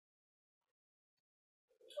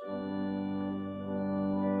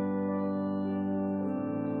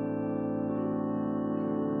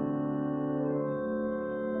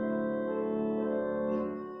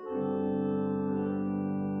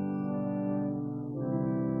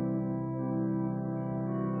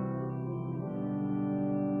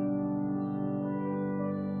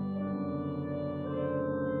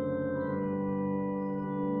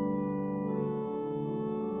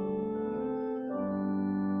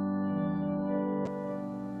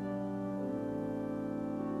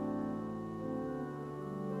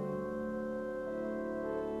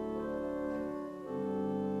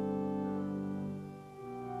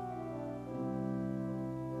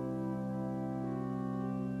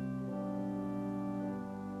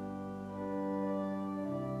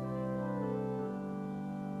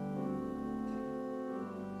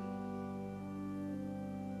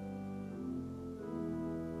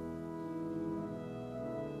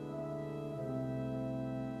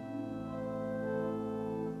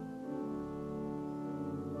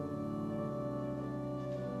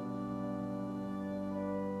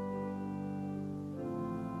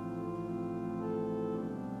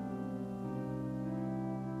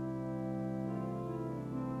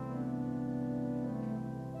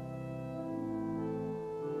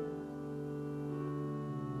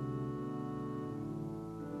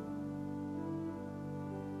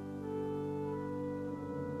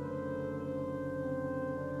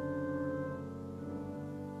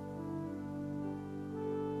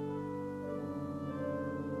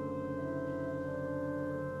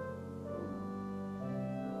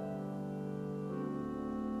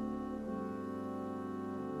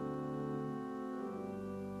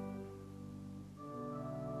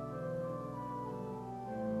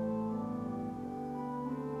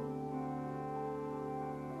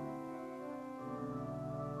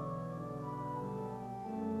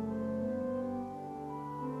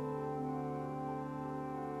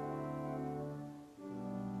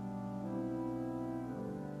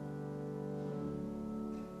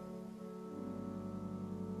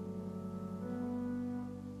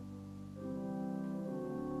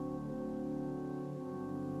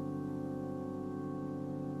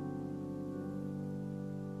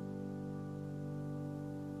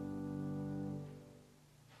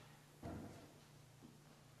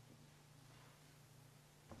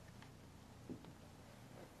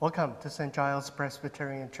Welcome to St. Giles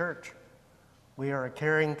Presbyterian Church. We are a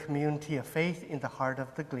caring community of faith in the heart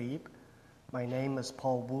of the glebe. My name is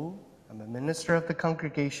Paul Wu. I'm a minister of the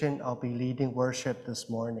congregation. I'll be leading worship this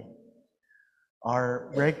morning. Our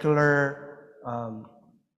regular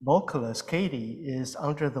vocalist, Katie, is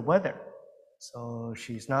under the weather, so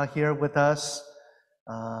she's not here with us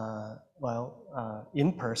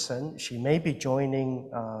in person. She may be joining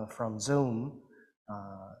from Zoom.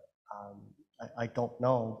 I don't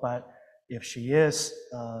know, but if she is,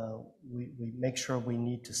 we make sure we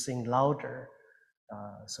need to sing louder.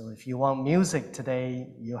 So if you want music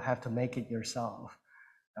today, you have to make it yourself.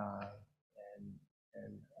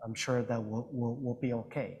 And I'm sure that we'll be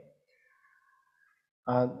okay.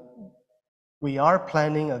 We are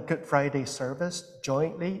planning a Good Friday service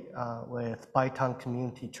jointly with Baitang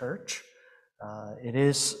Community Church. It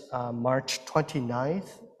is March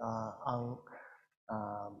 29th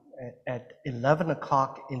at 11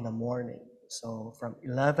 o'clock in the morning. So from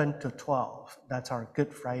 11 to 12, that's our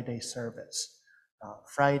Good Friday service.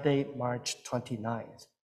 Friday, March 29th.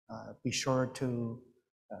 Be sure to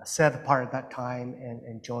set apart that time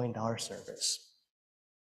and join our service.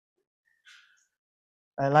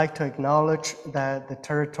 I'd like to acknowledge that the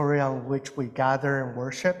territory on which we gather and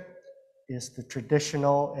worship is the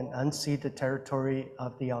traditional and unceded territory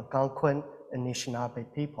of the Algonquin and Anishinaabe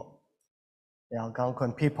people. The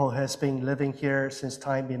Algonquin people has been living here since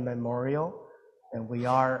time immemorial, and we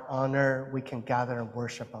are honored we can gather and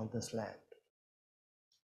worship on this land.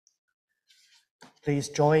 Please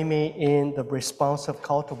join me in the responsive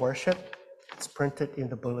call to worship. It's printed in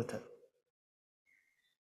the bulletin.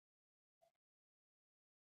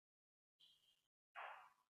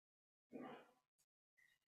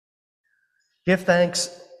 Give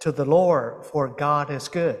thanks to the Lord, for God is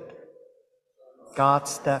good.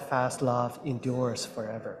 God's steadfast love endures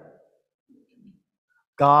forever.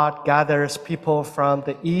 God gathers people from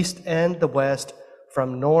the east and the west,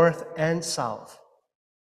 from north and south.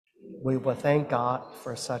 We will thank God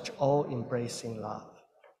for such all-embracing love.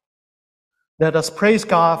 Let us praise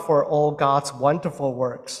God for all God's wonderful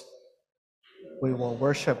works. We will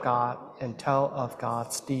worship God and tell of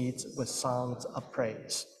God's deeds with songs of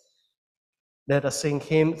praise. Let us sing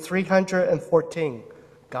hymn 314,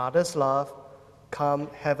 God is love, come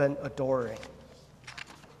heaven adoring.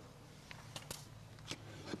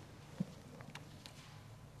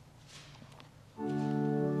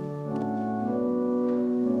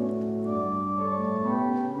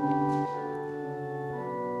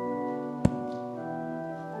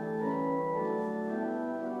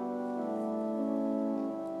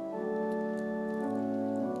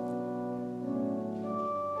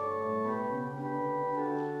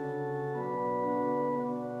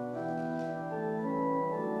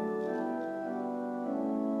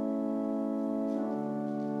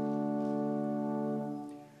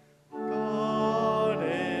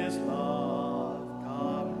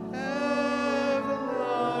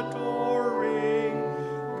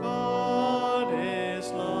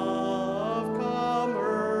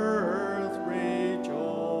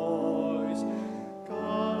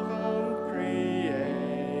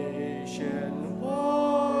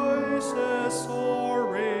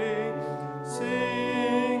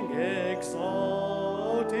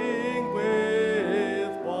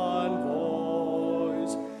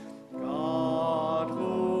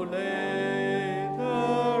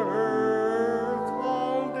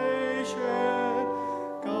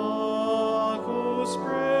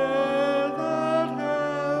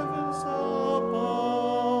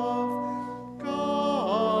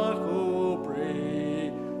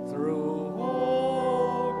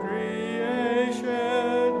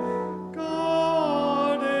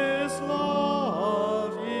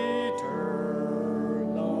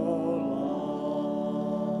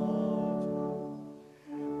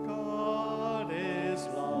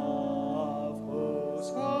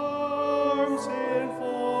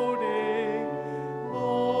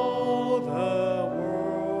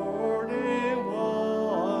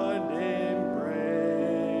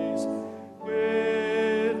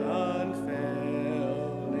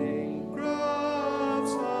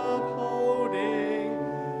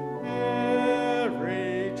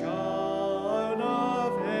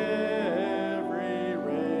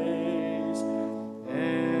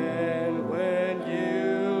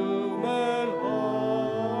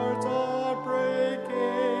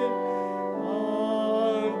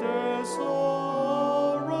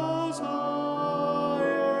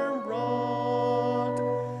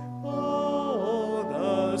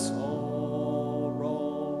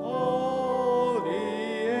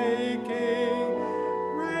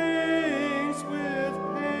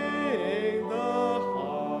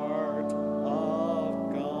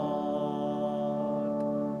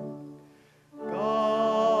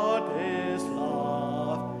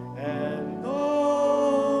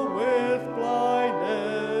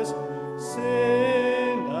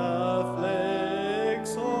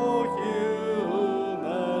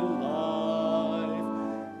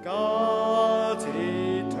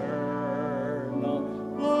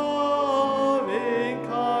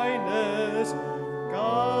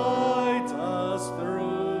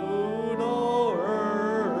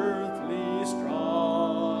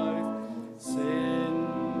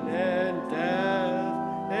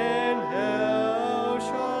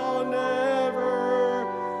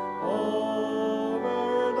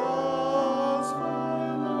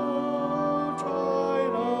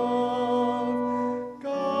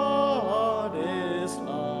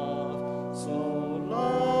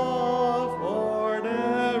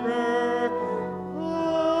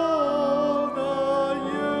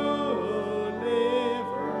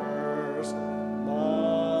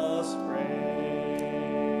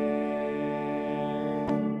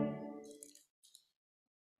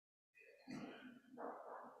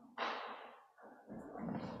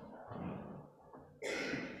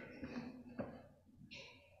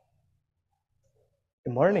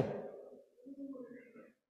 Good morning.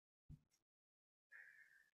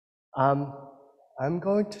 I'm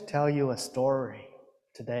going to tell you a story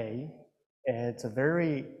today, and it's a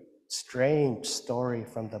very strange story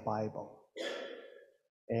from the Bible.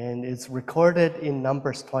 And it's recorded in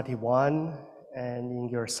Numbers 21, and in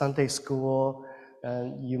your Sunday school,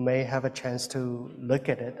 you may have a chance to look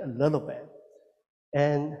at it a little bit.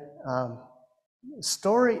 And the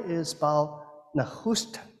story is about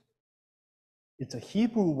Nehushtan. It's a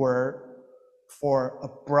Hebrew word for a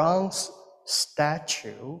bronze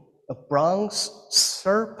statue, a bronze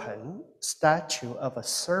serpent, statue of a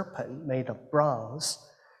serpent made of bronze.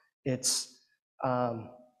 It's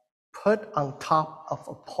put on top of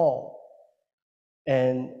a pole,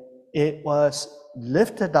 and it was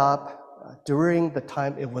lifted up during the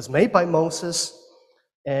time it was made by Moses,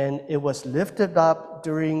 and it was lifted up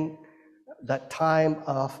during that time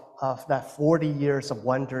of that 40 years of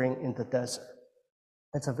wandering in the desert.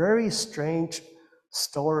 It's a very strange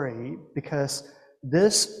story because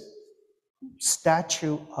this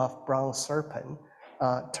statue of bronze serpent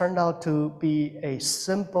turned out to be a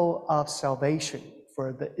symbol of salvation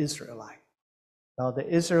for the Israelite. Now the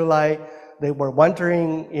Israelite, they were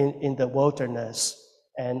wandering in the wilderness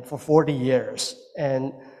and for 40 years,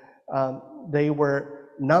 and they were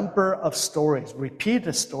number of stories,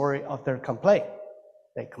 repeated story of their complaint.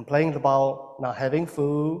 They complained about not having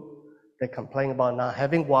food, they complained about not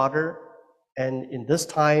having water, and in this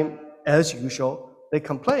time, as usual, they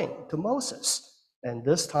complained to Moses. And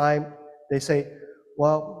this time, they say,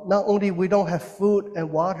 well, not only we don't have food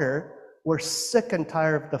and water, we're sick and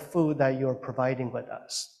tired of the food that you're providing with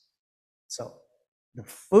us. So the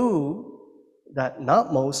food that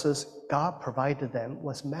not Moses, God provided them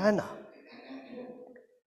was manna.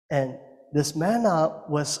 And this manna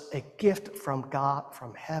was a gift from God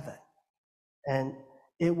from heaven. And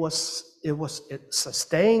it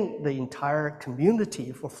sustained the entire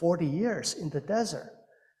community for 40 years in the desert.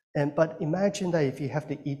 But imagine that if you have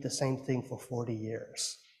to eat the same thing for 40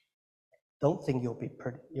 years. Don't think you'll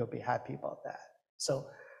be happy about that. So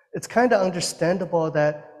it's kind of understandable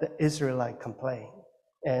that the Israelite complain,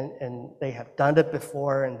 and they have done it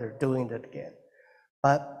before and they're doing it again.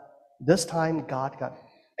 But this time God got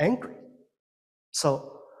angry.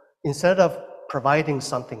 So instead of providing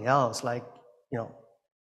something else like,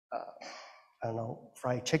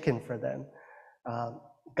 fried chicken for them,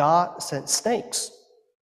 God sent snakes.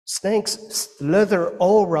 Snakes slither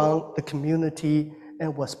all around the community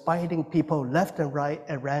and was biting people left and right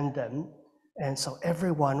at random. And so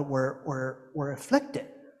everyone were afflicted.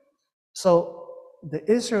 So the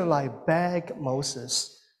Israelite begged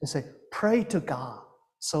Moses and said, pray to God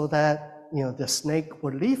so that the snake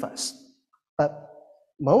would leave us. But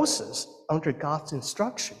Moses, under God's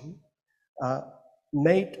instruction,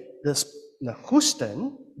 made this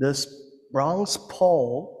Nehushtan, this bronze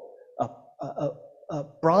pole, a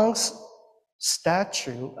bronze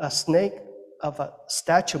statue, a snake of a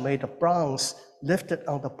statue made of bronze lifted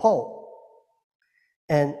on the pole.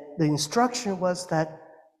 And the instruction was that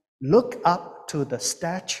look up to the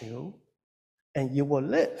statue and you will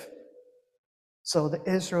live. So the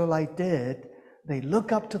Israelite did. They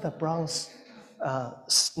look up to the bronze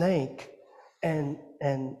snake, and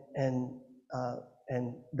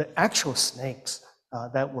the actual snakes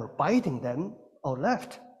that were biting them all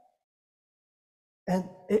left. And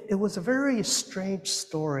it was a very strange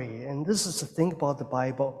story. And this is the thing about the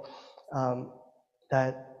Bible,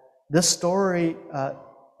 that this story,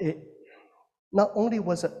 not only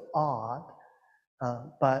was it odd,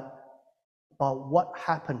 but about what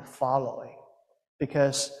happened following.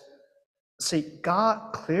 Because, see,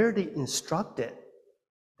 God clearly instructed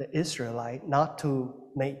the Israelite not to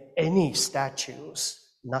make any statues,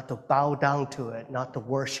 not to bow down to it, not to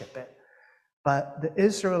worship it. But the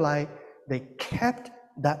Israelite, they kept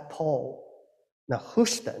that pole,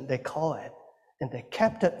 Nehushtan, they call it, and they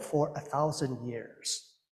kept it for 1,000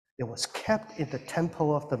 years. It was kept in the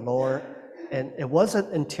temple of the Lord, and it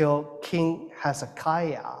wasn't until King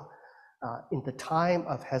Hezekiah, in the time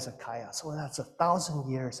of Hezekiah, so that's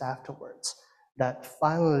 1,000 years afterwards, that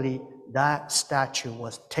finally that statue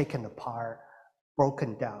was taken apart,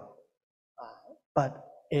 broken down. But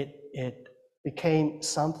it became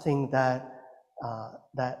something that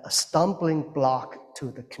a stumbling block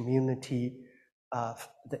to the community of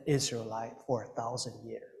the Israelite for 1,000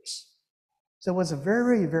 years. So it was a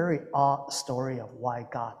very, very odd story of why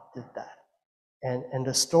God did that. And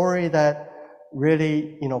the story that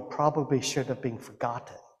really, probably should have been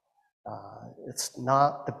forgotten. It's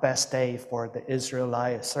not the best day for the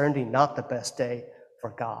Israelites, certainly not the best day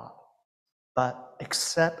for God. But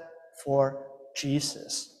except for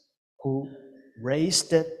Jesus, who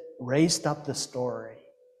raised up the story.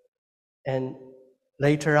 And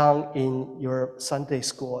later on in your Sunday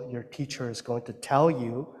school, your teacher is going to tell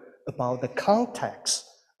you about the context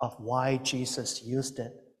of why Jesus used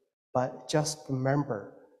it. But just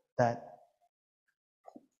remember that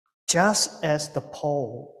just as the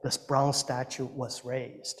pole, this bronze statue was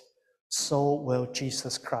raised, so will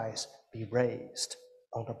Jesus Christ be raised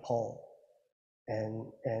on the pole.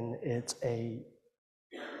 And it's a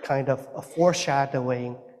kind of a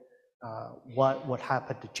foreshadowing what would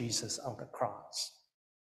happen to Jesus on the cross.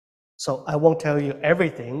 So I won't tell you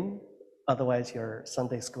everything, otherwise your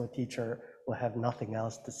Sunday school teacher will have nothing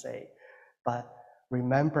else to say. But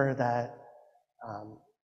remember that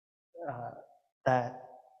that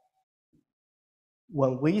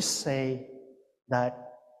when we say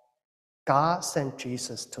that God sent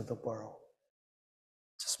Jesus to the world,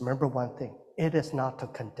 just remember one thing: it is not to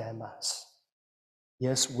condemn us.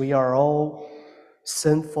 Yes, we are all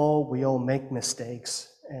sinful, we all make mistakes,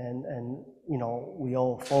 and we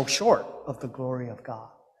all fall short of the glory of God.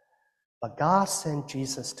 But God sent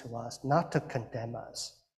Jesus to us not to condemn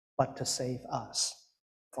us, but to save us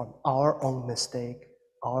from our own mistake,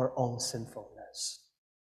 our own sinfulness.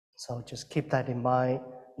 So just keep that in mind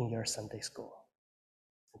in your Sunday school.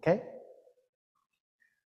 Okay?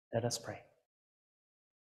 Let us pray.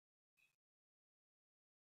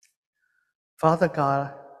 Father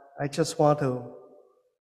God, I just want to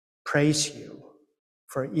praise you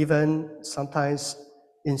for even sometimes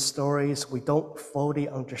in stories we don't fully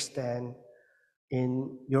understand,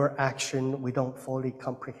 in your action we don't fully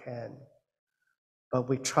comprehend, but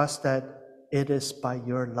we trust that it is by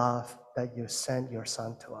your love that you sent your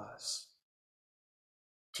Son to us.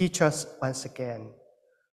 Teach us once again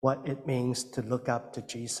what it means to look up to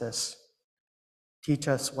Jesus. Teach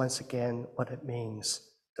us once again what it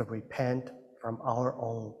means to repent from our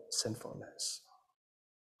own sinfulness.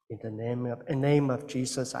 In the name of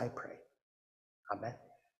Jesus, I pray. Amen.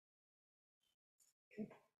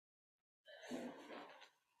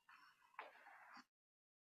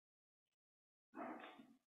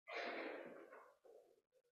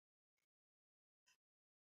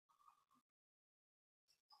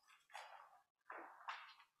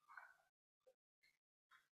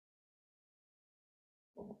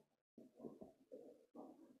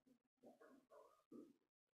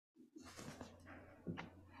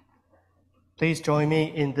 Please join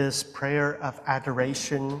me in this prayer of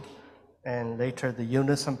adoration and later the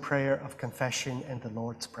unison prayer of confession and the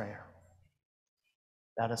Lord's Prayer.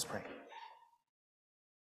 Let us pray.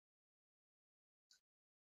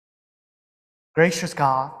 Gracious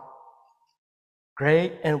God,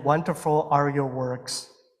 great and wonderful are your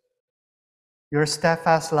works. Your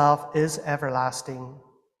steadfast love is everlasting.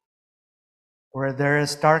 Where there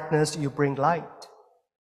is darkness, you bring light.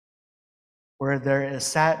 Where there is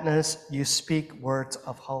sadness, you speak words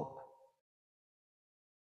of hope.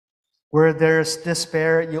 Where there is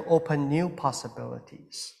despair, you open new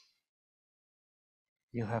possibilities.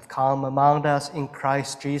 You have come among us in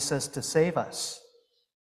Christ Jesus to save us,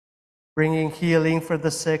 bringing healing for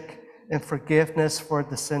the sick and forgiveness for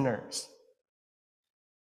the sinners.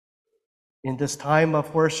 In this time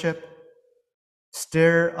of worship,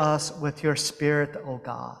 stir us with your Spirit, O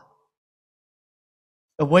God.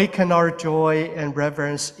 Awaken our joy and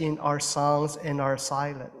reverence in our songs and our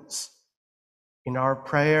silence, in our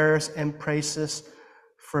prayers and praises,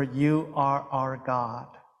 for you are our God,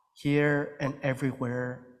 here and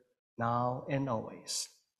everywhere, now and always.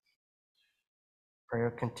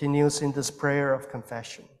 Prayer continues in this prayer of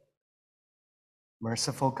confession.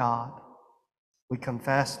 Merciful God, we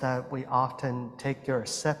confess that we often take your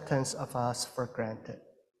acceptance of us for granted.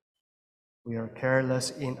 We are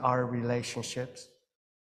careless in our relationships,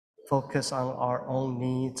 focus on our own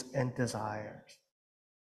needs and desires.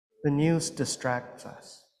 The news distracts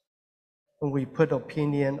us, and we put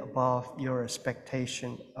opinion above your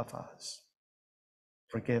expectation of us.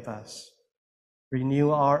 Forgive us.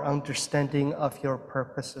 Renew our understanding of your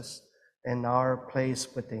purposes and our place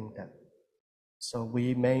within them, so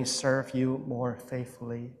we may serve you more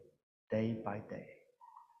faithfully day by day.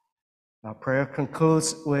 Our prayer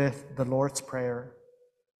concludes with the Lord's Prayer.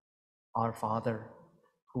 Our Father,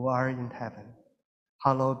 who art in heaven,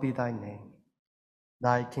 hallowed be thy name.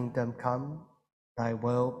 Thy kingdom come, thy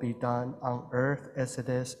will be done on earth as it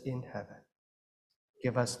is in heaven.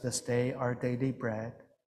 Give us this day our daily bread,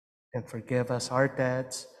 and forgive us our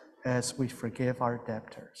debts as we forgive our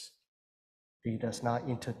debtors. Lead us not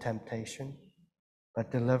into temptation,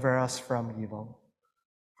 but deliver us from evil.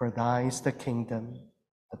 For thine is the kingdom,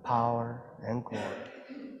 the power, and glory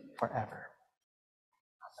forever.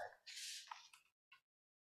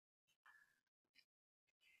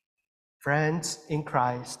 Friends in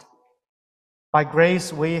Christ, by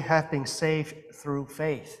grace we have been saved through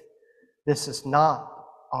faith. This is not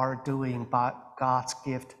our doing, but God's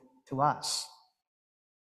gift to us.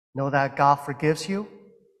 Know that God forgives you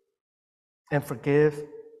and forgive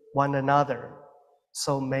one another.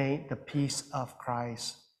 So may the peace of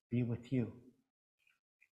Christ be with you.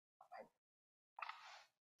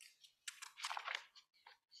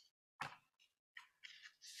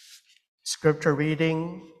 Scripture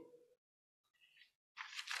reading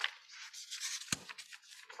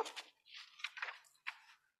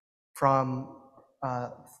from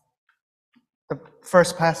the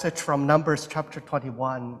first passage from Numbers chapter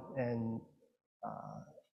 21, and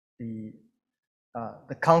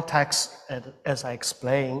the context, as I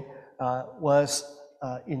explained, was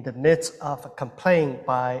in the midst of a complaint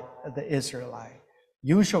by the Israelite.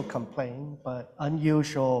 Usual complaint, but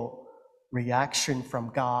unusual reaction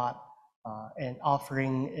from God, and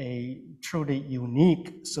offering a truly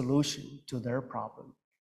unique solution to their problem.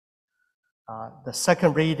 The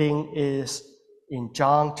second reading is in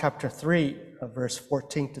John chapter 3, verse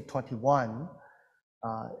 14 to 21.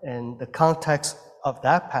 And the context of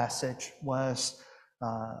that passage was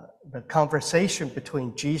the conversation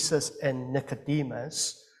between Jesus and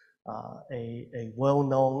Nicodemus, a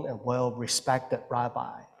well-known and well-respected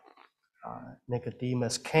rabbi.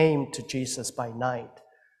 Nicodemus came to Jesus by night,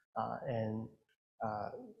 and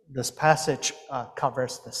this passage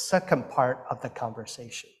covers the second part of the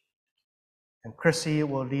conversation. And Chrissie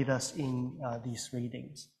will lead us in these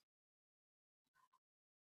readings.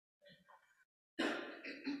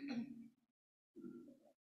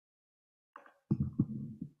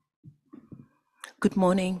 Good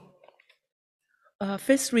morning.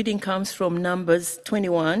 First reading comes from Numbers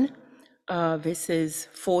 21, verses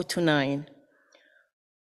 4 to 9.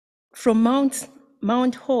 From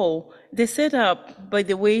Mount Hor, they set up by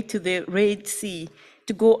the way to the Red Sea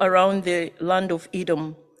to go around the land of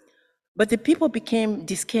Edom. But the people became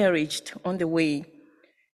discouraged on the way.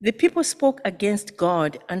 The people spoke against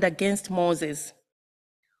God and against Moses.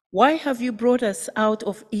 "Why have you brought us out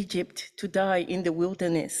of Egypt to die in the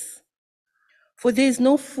wilderness? For there is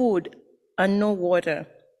no food and no water,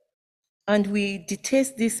 and we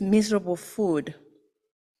detest this miserable food."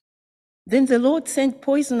 Then the Lord sent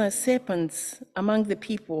poisonous serpents among the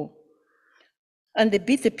people, and they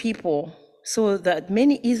bit the people, so that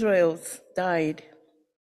many Israelites died.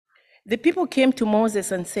 The people came to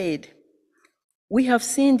Moses and said, "We have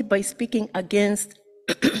sinned by speaking against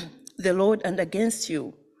the Lord and against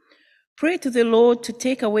you. Pray to the Lord to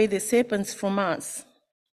take away the serpents from us."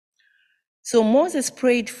 So Moses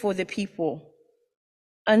prayed for the people,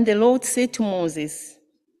 and the Lord said to Moses,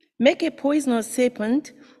 "Make a poisonous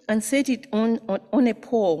serpent and set it on a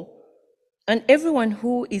pole, and everyone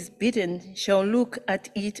who is bitten shall look at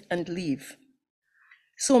it and live."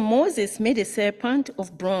 So Moses made a serpent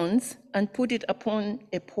of bronze and put it upon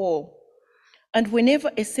a pole. And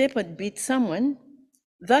whenever a serpent bit someone,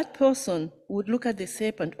 that person would look at the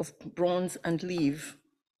serpent of bronze and live.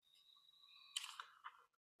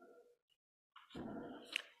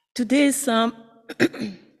 Today's psalm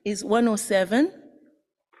is 107,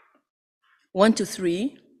 1 to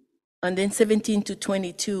 3, and then 17 to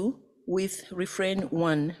 22 with refrain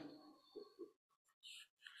 1.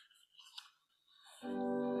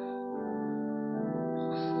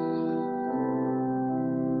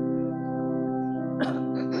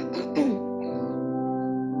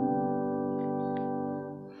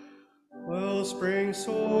 Wellspring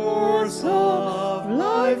source of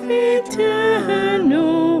life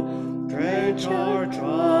eternal, drench our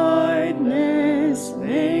dryness,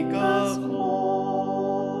 make us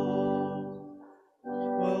whole.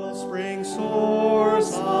 Wellspring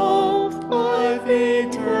source of life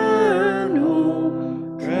eternal,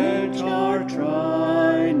 drench our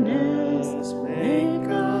dryness, make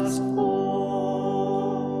us whole.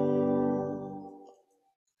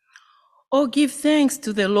 Oh, give thanks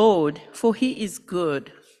to the Lord, for he is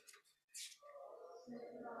good.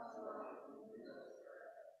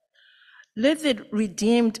 Let the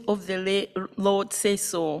redeemed of the Lord say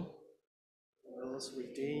so. Those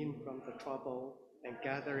redeemed from the trouble and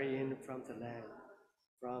gather in from the land,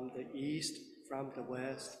 from the east, from the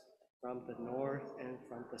west, from the north, and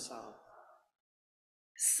from the south.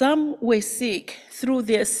 Some were sick through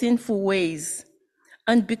their sinful ways,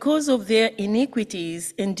 and because of their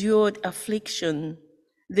iniquities endured affliction.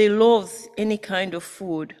 They loathed any kind of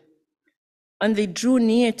food, and they drew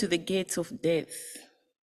near to the gates of death.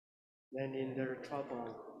 Then in their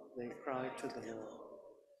trouble they cried to the Lord,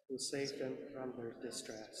 who saved them from their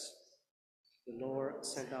distress. The Lord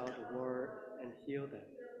sent out a word and healed them,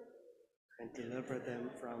 and deliver them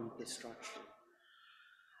from destruction.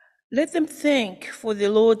 Let them thank for the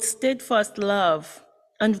Lord's steadfast love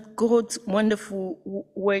and God's wonderful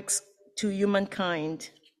works to humankind.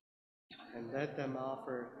 And let them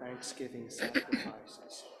offer thanksgiving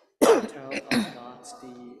sacrifices, and tell of God's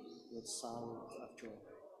deed with songs of joy.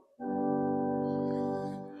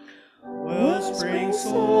 Wellspring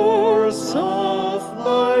source of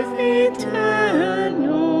life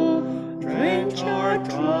eternal, drench our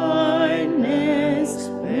dryness,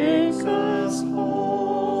 make us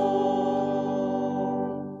whole.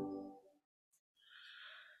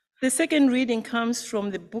 The second reading comes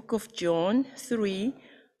from the book of John 3,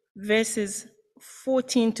 verses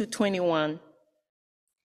 14 to 21.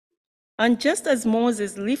 And just as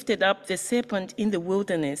Moses lifted up the serpent in the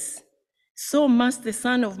wilderness, so must the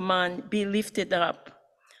Son of Man be lifted up,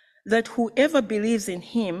 that whoever believes in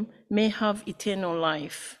him may have eternal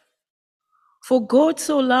life. For God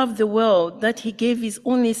so loved the world that he gave his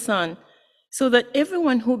only Son, so that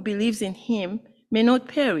everyone who believes in him may not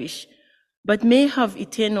perish, but may have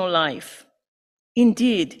eternal life.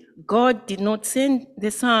 Indeed, God did not send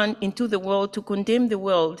the Son into the world to condemn the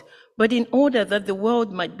world, but in order that the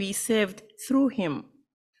world might be saved through him.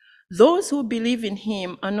 Those who believe in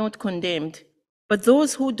him are not condemned, but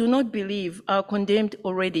those who do not believe are condemned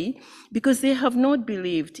already, because they have not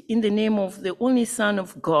believed in the name of the only Son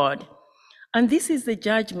of God. And this is the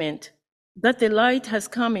judgment, that the light has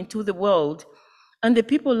come into the world, and the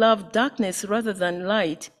people loved darkness rather than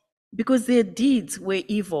light, because their deeds were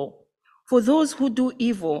evil. For those who do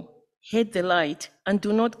evil hate the light and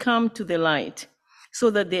do not come to the light, so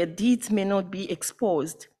that their deeds may not be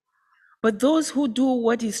exposed. But those who do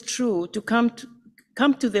what is true to come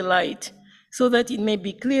to the light, so that it may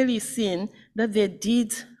be clearly seen that their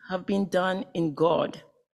deeds have been done in God.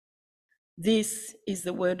 This is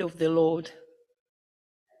the word of the Lord.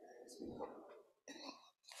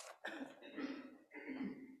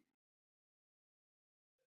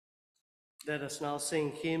 Let us now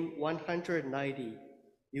sing hymn 190,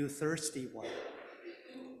 You Thirsty One.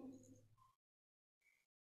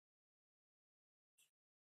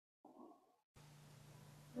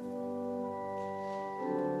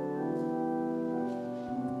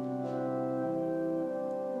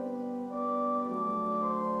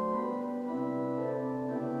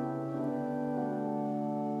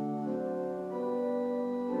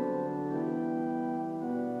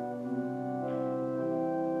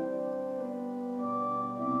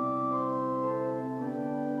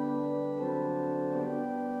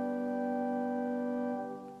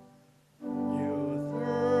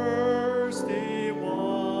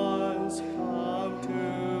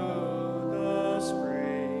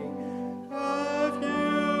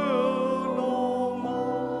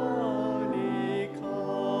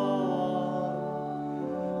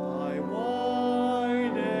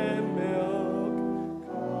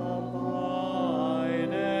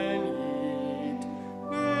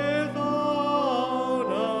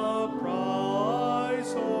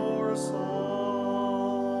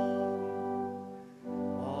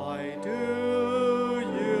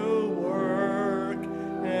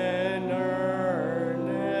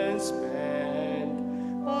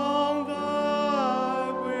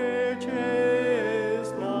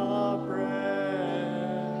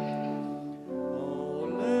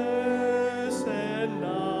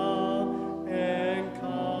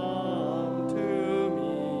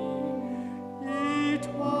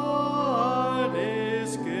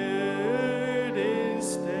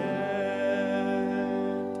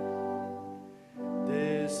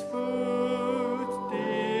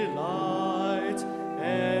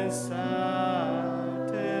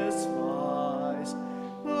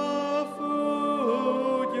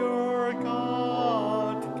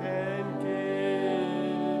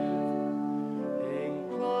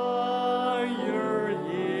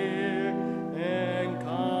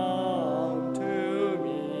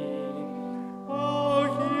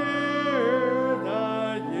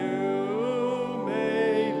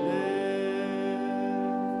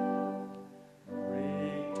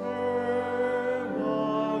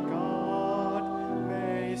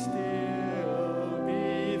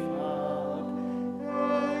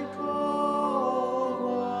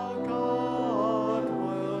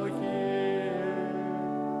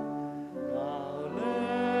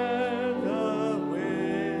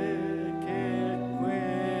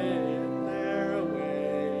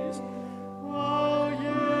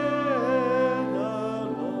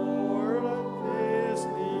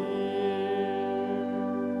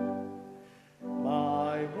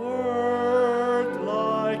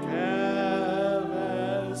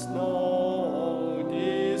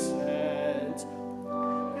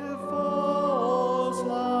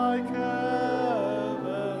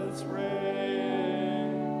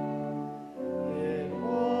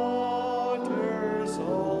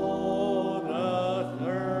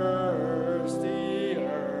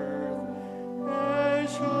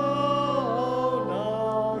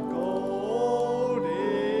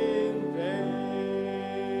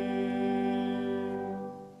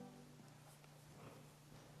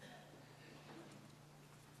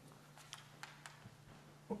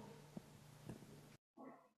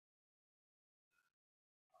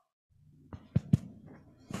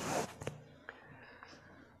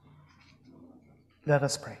 Let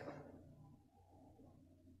us pray.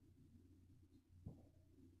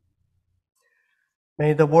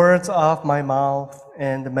 May the words of my mouth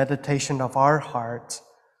and the meditation of our hearts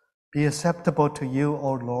be acceptable to you,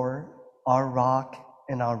 O Lord, our rock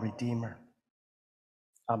and our Redeemer.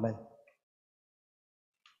 Amen.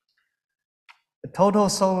 A total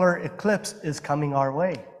solar eclipse is coming our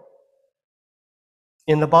way.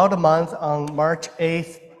 In about a month, on March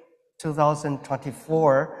 8th,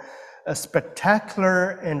 2024, a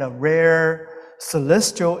spectacular and a rare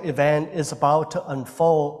celestial event is about to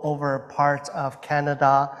unfold over parts of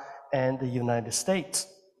Canada and the United States.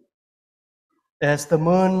 As the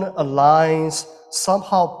moon aligns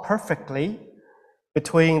somehow perfectly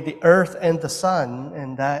between the earth and the sun,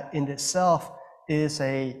 and that in itself is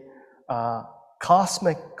a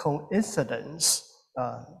cosmic coincidence,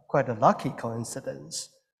 quite a lucky coincidence.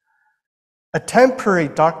 A temporary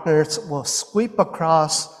darkness will sweep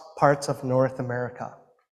across parts of North America.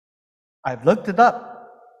 I've looked it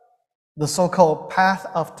up. The so-called path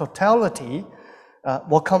of totality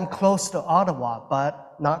will come close to Ottawa,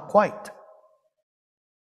 but not quite.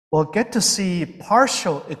 We'll get to see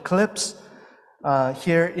partial eclipse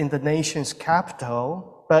here in the nation's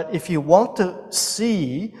capital, but if you want to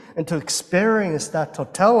see and to experience that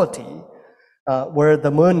totality, where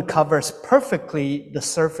the moon covers perfectly the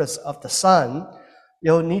surface of the sun,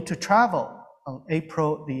 you'll need to travel on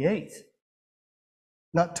April the 8th.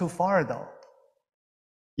 Not too far though.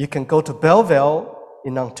 You can go to Belleville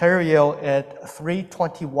in Ontario at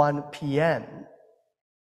 3:21 p.m.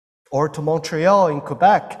 or to Montreal in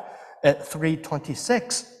Quebec at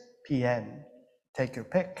 3:26 p.m. Take your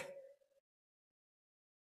pick.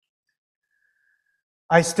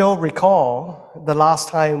 I still recall the last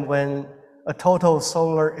time when a total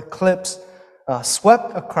solar eclipse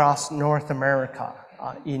swept across North America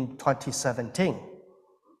in 2017.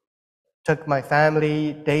 Took my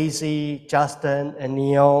family, Daisy, Justin, and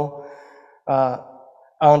Neil,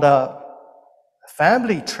 on a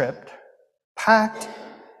family trip,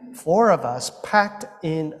 four of us packed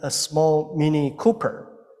in a small Mini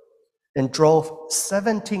Cooper and drove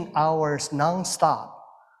 17 hours nonstop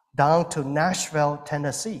down to Nashville,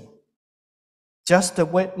 Tennessee, just to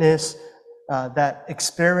witness that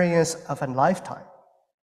experience of a lifetime.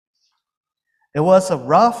 It was a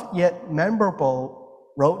rough yet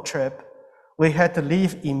memorable road trip. We had to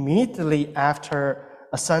leave immediately after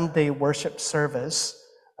a Sunday worship service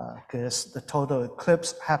because the total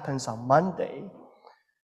eclipse happens on Monday.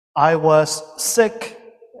 I was sick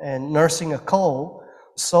and nursing a cold,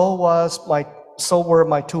 so were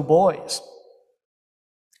my two boys.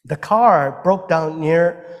 The car broke down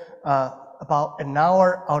near about an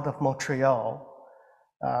hour out of Montreal,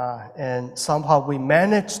 and somehow we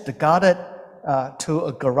managed to get it to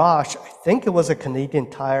a garage. I think it was a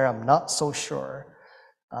Canadian Tire, I'm not so sure.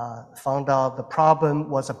 Found out the problem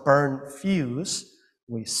was a burned fuse.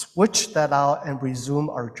 We switched that out and resumed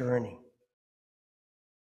our journey.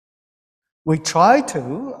 We tried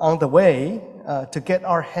to, on the way, to get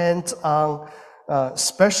our hands on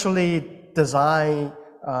specially designed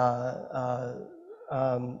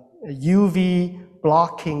UV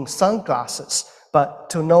blocking sunglasses,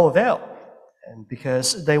 but to no avail. And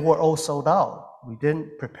because they were all sold out, we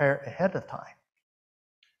didn't prepare ahead of time.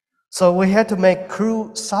 So we had to make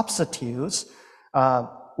crude substitutes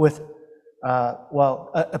with a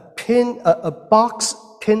box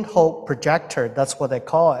pinhole projector, that's what they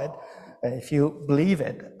call it, if you believe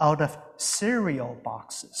it, out of cereal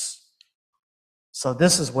boxes. So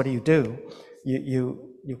this is what you do.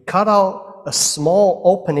 You cut out a small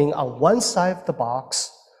opening on one side of the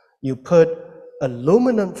box, you put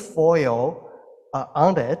aluminum foil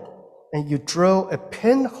on it, and you drill a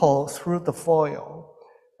pinhole through the foil,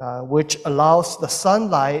 which allows the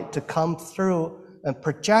sunlight to come through and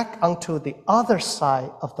project onto the other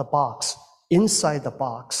side of the box, inside the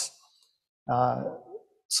box.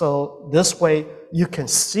 So this way you can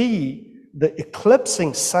see the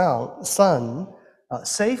eclipsing sun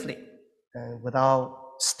safely and without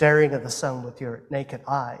staring at the sun with your naked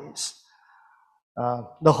eyes.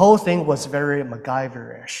 The whole thing was very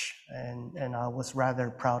MacGyver-ish, and I was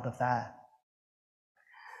rather proud of that.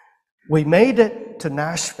 We made it to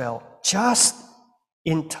Nashville just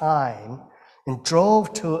in time and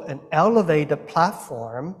drove to an elevated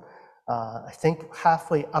platform, I think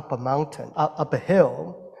halfway up a mountain, up a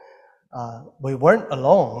hill. We weren't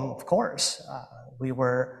alone, of course. We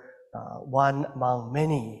were one among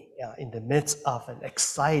many in the midst of an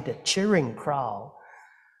excited, cheering crowd.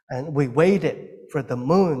 And we waited for the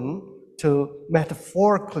moon to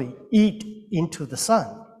metaphorically eat into the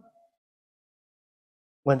sun.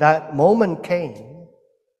 When that moment came,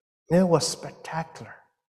 It was spectacular.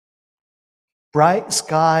 Bright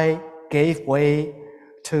sky gave way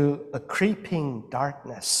to a creeping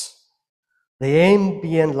darkness. The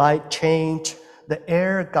ambient light changed, the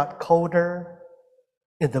air got colder,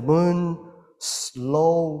 and the moon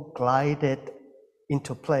slow glided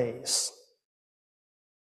into place.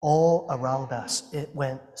 All around us, it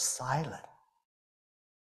went silent.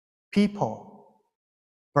 People,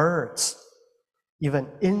 birds, even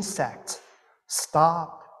insects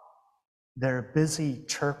stopped their busy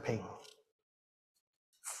chirping,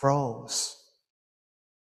 froze,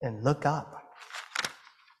 and looked up.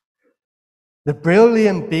 The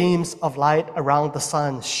brilliant beams of light around the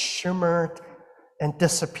sun shimmered and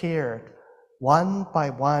disappeared one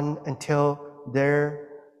by one until there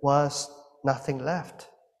was nothing left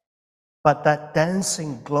but that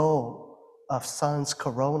dancing glow of sun's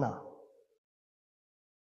corona.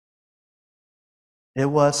 It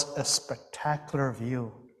was a spectacular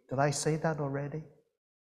view. Did I say that already?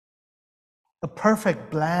 A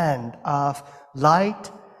perfect blend of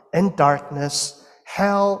light and darkness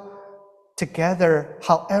held together,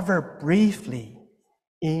 however briefly,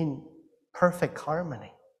 in perfect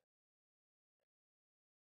harmony.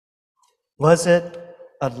 Was it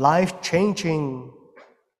a life-changing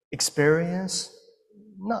experience?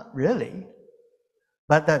 Not really.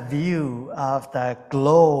 But that view of that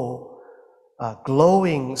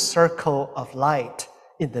glowing circle of light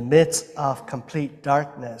in the midst of complete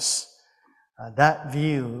darkness, that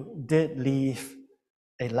view did leave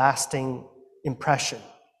a lasting impression.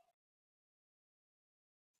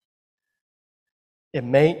 It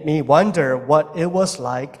made me wonder what it was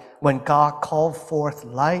like when God called forth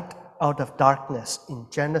light out of darkness in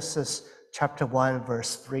Genesis chapter 1,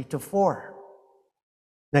 verse 3 to 4.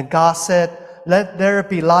 Then God said, "Let there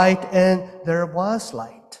be light," and there was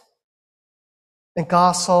light. And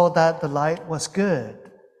God saw that the light was good,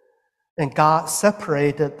 and God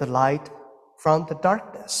separated the light from the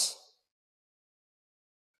darkness.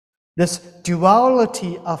 This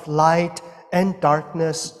duality of light and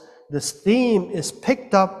darkness, this theme is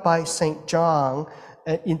picked up by St. John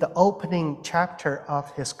in the opening chapter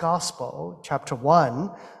of his Gospel, chapter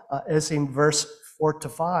 1, is in verse 4 to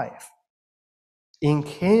 5. In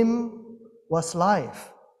him was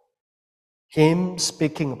life. Him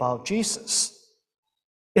speaking about Jesus.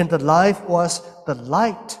 And the life was the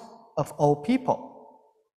light of all people.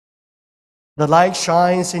 The light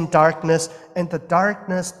shines in darkness, and the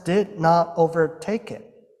darkness did not overtake it.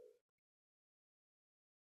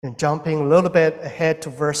 And jumping a little bit ahead to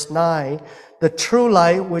verse 9, the true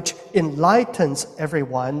light which enlightens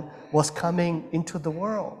everyone was coming into the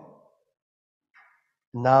world.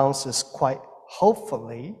 Announced is quite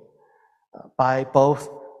hopefully by both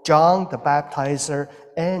John the Baptizer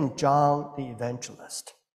and John the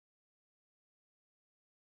Evangelist.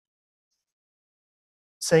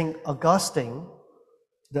 St. Augustine,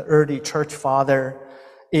 the early church father,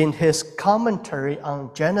 in his commentary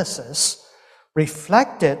on Genesis,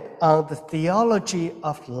 reflected on the theology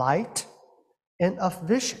of light and of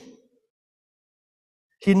vision.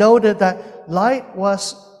 He noted that light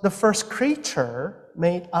was the first creature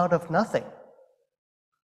made out of nothing.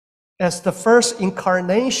 As the first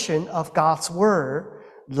incarnation of God's Word,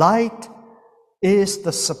 light is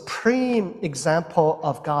the supreme example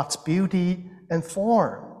of God's beauty and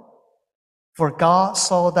form. For God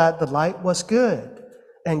saw that the light was good,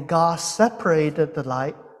 and God separated the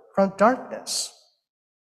light from darkness.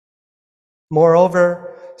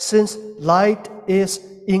 Moreover, since light is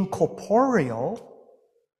incorporeal,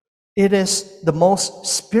 it is the most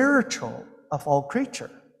spiritual of all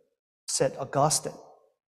creatures, said Augustine.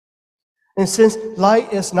 And since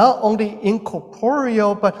light is not only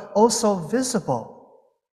incorporeal but also visible,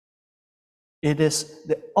 it is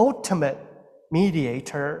the ultimate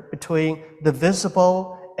mediator between the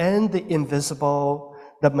visible and the invisible,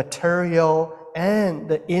 the material and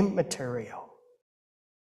the immaterial.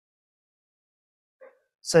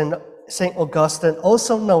 St. Augustine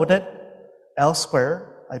also noted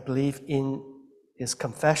elsewhere, I believe in his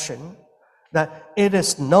confession, that it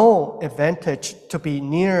is no advantage to be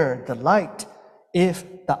near the light if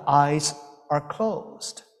the eyes are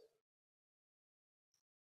closed.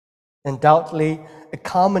 Undoubtedly, a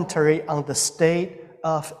commentary on the state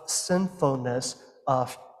of sinfulness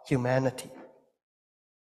of humanity.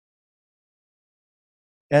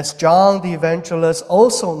 As John the Evangelist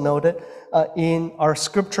also noted in our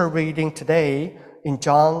scripture reading today, in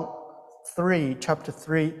John 3, chapter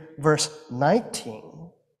 3, verse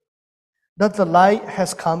 19, that the light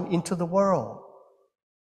has come into the world,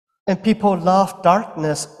 and people love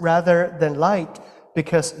darkness rather than light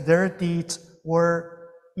because their deeds were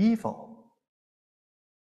evil.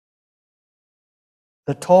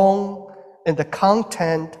 The tone and the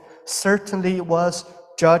content certainly was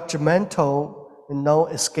judgmental, and no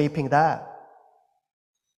escaping that.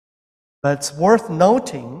 But it's worth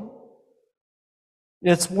noting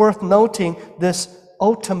this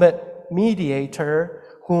ultimate mediator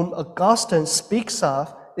whom Augustine speaks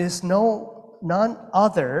of is none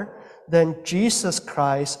other than Jesus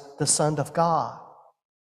Christ, the Son of God,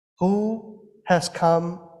 who has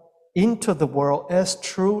come into the world as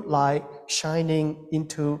true light shining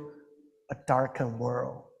into a darkened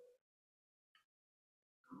world.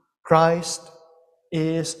 Christ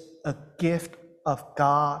is a gift of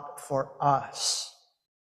God for us.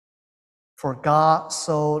 For God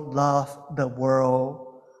so loved the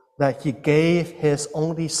world that he gave his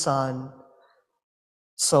only Son,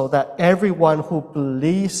 so that everyone who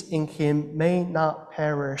believes in him may not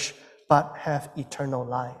perish, but have eternal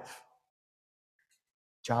life.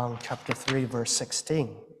 John chapter 3, verse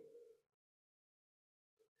 16.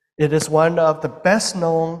 It is one of the best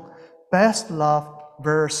known, best loved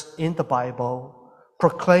verse in the Bible,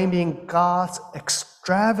 proclaiming God's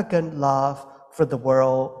extravagant love for the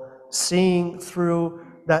world, seen through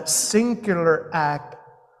that singular act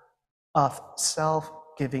of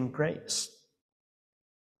self-giving grace.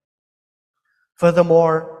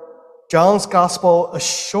 Furthermore, John's Gospel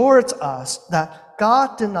assures us that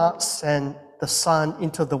God did not send the Son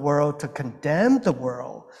into the world to condemn the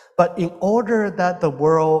world, but in order that the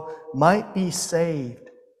world might be saved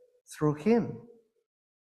through him.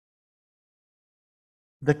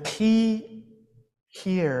 The key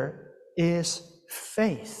here is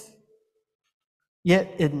faith,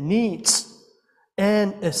 yet it needs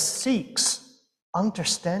and it seeks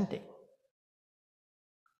understanding.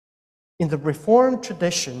 In the Reformed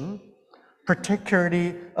tradition,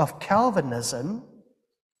 particularly of Calvinism,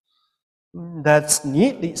 that's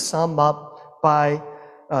neatly summed up by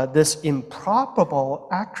this improbable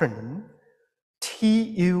acronym,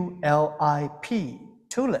 TULIP,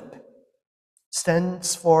 TULIP,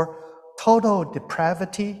 stands for total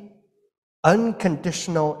depravity,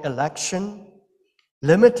 unconditional election,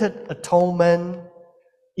 limited atonement,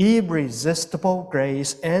 irresistible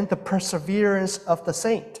grace, and the perseverance of the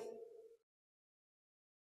saint.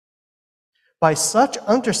 By such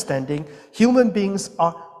understanding, human beings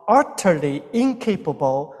are utterly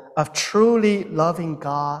incapable of truly loving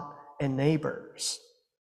God and neighbors.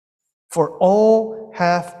 For all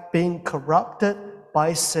have been corrupted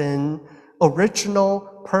by sin,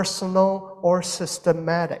 original, personal, or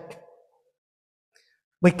systematic.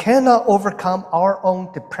 We cannot overcome our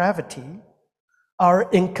own depravity,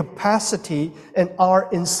 our incapacity, and our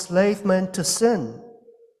enslavement to sin,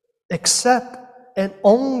 except and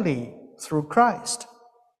only through Christ.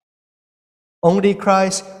 Only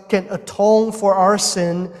Christ can atone for our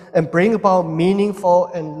sin and bring about meaningful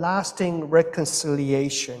and lasting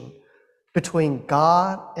reconciliation between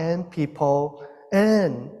God and people,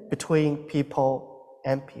 and between people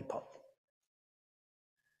and people.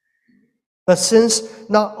 But since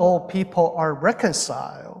not all people are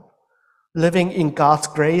reconciled, living in God's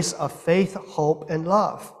grace of faith, hope, and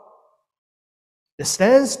love, it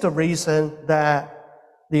stands to reason that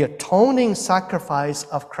the atoning sacrifice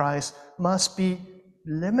of Christ must be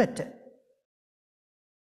limited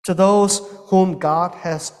to those whom God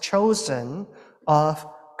has chosen of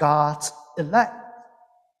God's elect.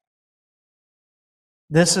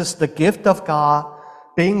 This is the gift of God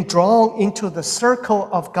being drawn into the circle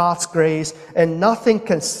of God's grace, and nothing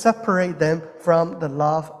can separate them from the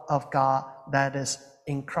love of God that is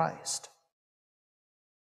in Christ.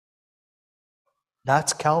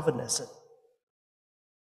 That's Calvinism.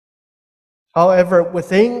 However,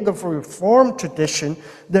 within the Reformed tradition,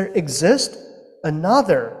 there exists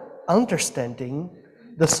another understanding,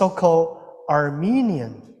 the so-called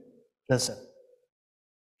Arminianism.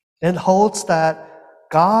 It holds that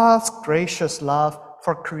God's gracious love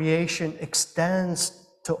for creation extends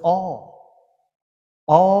to all.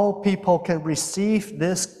 All people can receive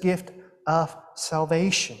this gift of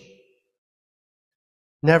salvation.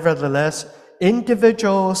 Nevertheless,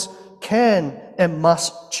 individuals can and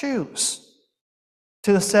must choose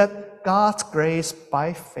to accept God's grace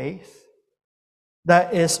by faith,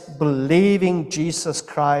 that is, believing Jesus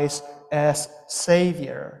Christ as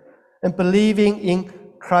Savior and believing in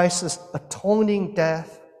Christ's atoning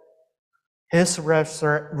death, his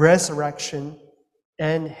resurrection,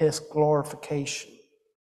 and his glorification.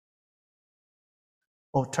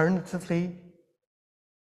 Alternatively,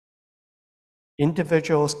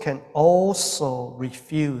 individuals can also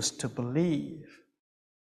refuse to believe,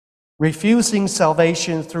 refusing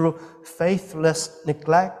salvation through faithless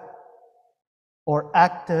neglect or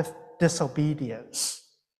active disobedience.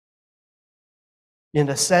 in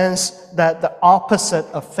the sense that the opposite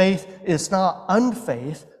of faith is not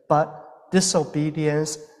unfaith, but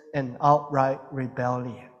disobedience and outright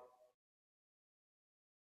rebellion.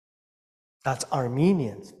 That's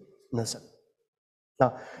Arminianism.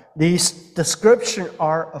 Now, these descriptions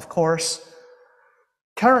are, of course,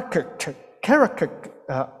 caricatures,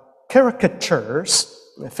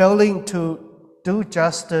 failing to do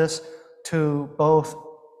justice to both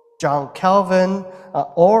John Calvin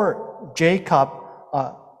or Jacob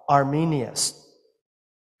Arminius.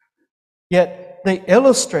 Yet they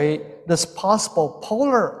illustrate this possible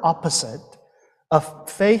polar opposite of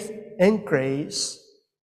faith and grace,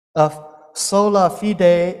 of sola fide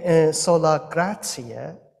and sola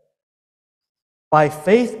gratia, by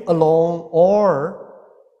faith alone or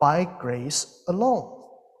by grace alone.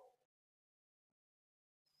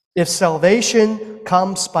 If salvation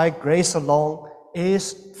comes by grace alone,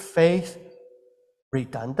 is faith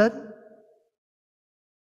redundant?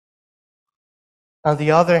 On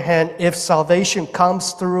the other hand, if salvation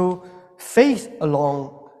comes through faith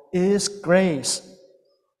alone, is grace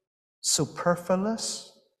superfluous?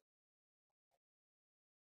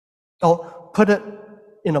 Or put it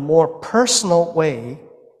in a more personal way,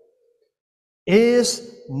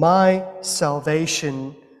 is my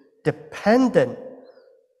salvation dependent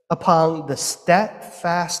upon the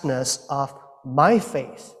steadfastness of my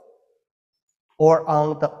faith or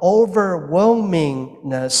on the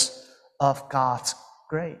overwhelmingness of God's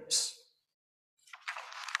grace?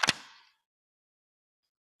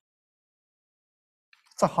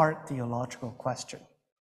 It's a hard theological question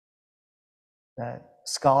that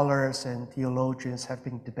scholars and theologians have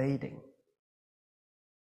been debating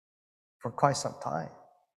for quite some time.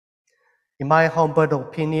 In my humble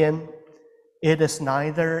opinion, it is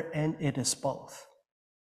neither and it is both.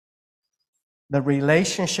 The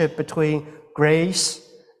relationship between grace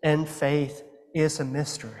and faith is a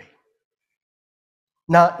mystery.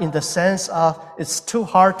 Not in the sense of it's too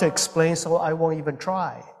hard to explain, so I won't even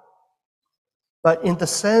try. But in the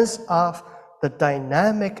sense of the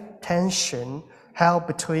dynamic tension held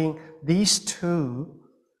between these two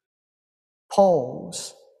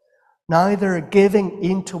poles, neither giving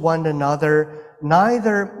into one another,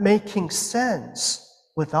 neither making sense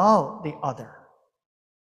without the other.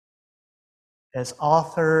 As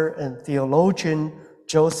author and theologian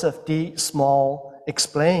Joseph D. Small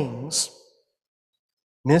explains,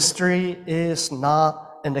 mystery is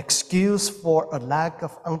not an excuse for a lack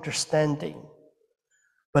of understanding,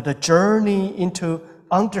 but a journey into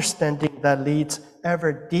understanding that leads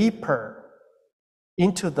ever deeper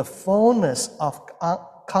into the fullness of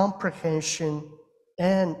comprehension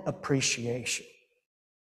and appreciation.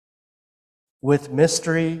 With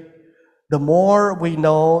mystery, the more we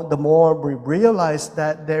know, the more we realize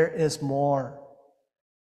that there is more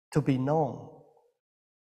to be known.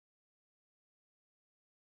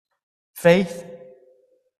 Faith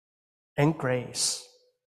and grace,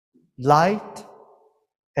 light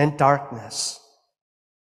and darkness,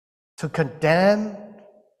 to condemn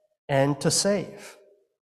and to save.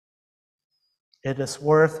 It is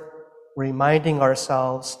worth reminding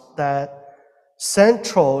ourselves that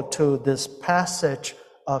central to this passage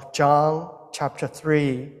of John chapter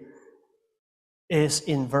 3 is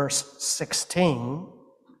in verse 16,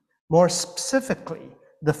 more specifically,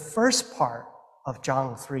 the first part of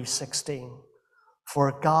John 3:16.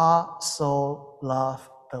 For God so loved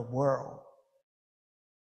the world.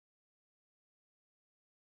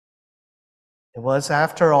 It was,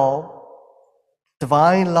 after all,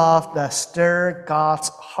 divine love that stirred God's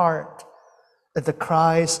heart at the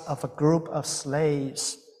cries of a group of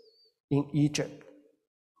slaves in Egypt.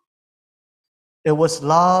 It was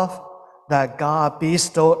love that God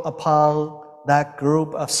bestowed upon that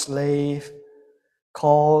group of slaves,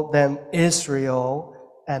 called them Israel,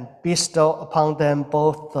 and bestowed upon them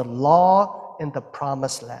both the law and the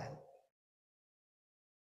promised land.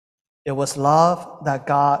 It was love that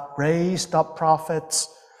God raised up prophets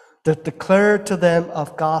to declare to them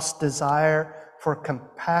of God's desire for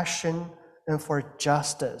compassion and for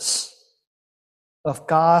justice, of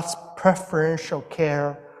God's preferential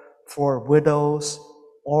care for widows,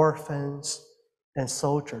 orphans, and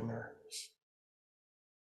sojourners.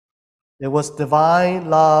 It was divine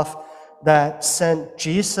love that sent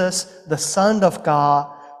Jesus, the Son of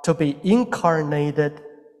God, to be incarnated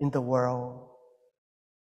in the world.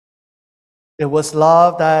 It was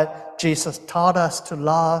love that Jesus taught us to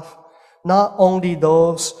love, not only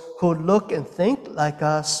those who look and think like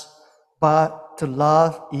us, but to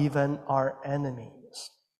love even our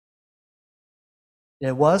enemies.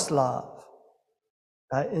 It was love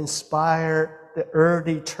that inspired the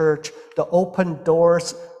early church to open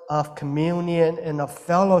doors of communion and of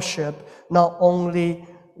fellowship, not only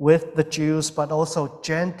with the Jews, but also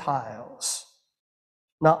Gentiles,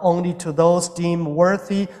 not only to those deemed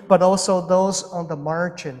worthy, but also those on the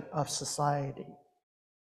margin of society.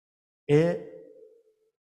 It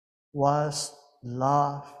was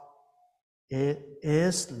love. It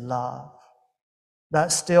is love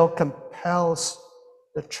that still compels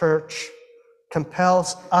the church,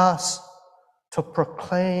 compels us to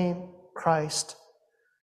proclaim Christ,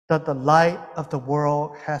 that the light of the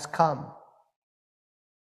world has come.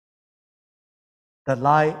 The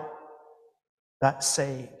light that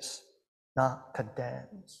saves, not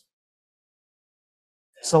condemns.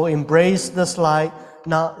 So embrace this light,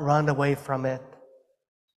 not run away from it.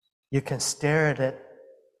 You can stare at it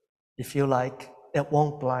if you like. It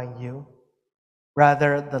won't blind you.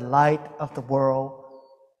 Rather, the light of the world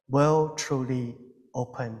will truly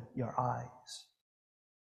open your eyes.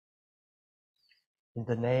 In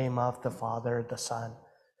the name of the Father, the Son,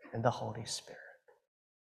 and the Holy Spirit.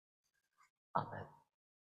 Amen.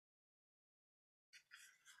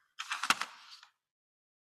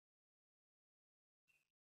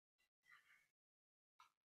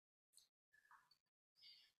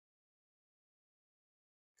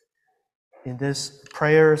 In these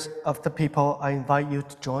prayers of the people, I invite you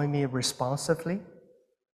to join me responsively.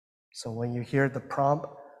 So when you hear the prompt,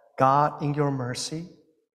 God in your mercy,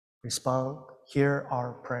 respond, hear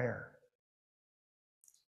our prayer.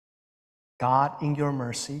 God in your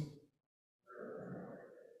mercy,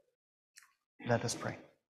 let us pray.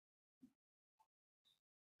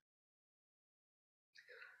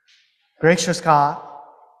 Gracious God,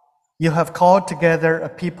 you have called together a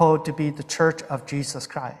people to be the church of Jesus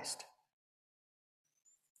Christ.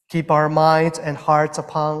 Keep our minds and hearts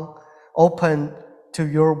open to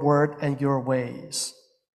your word and your ways,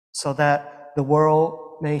 so that the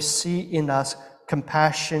world may see in us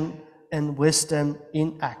compassion and wisdom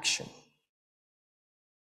in action.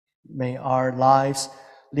 May our lives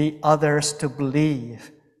lead others to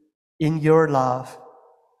believe in your love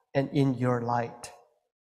and in your light.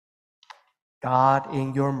 God,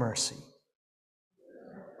 in your mercy.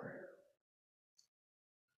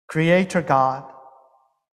 Creator God,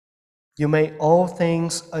 you made all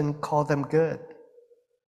things and call them good.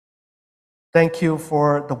 Thank you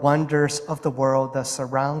for the wonders of the world that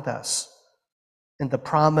surround us and the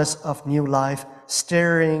promise of new life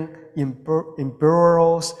stirring in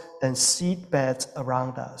burrows and seed beds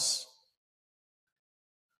around us.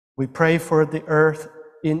 We pray for the earth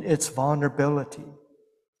in its vulnerability,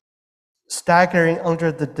 staggering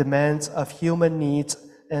under the demands of human needs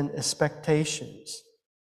and expectations.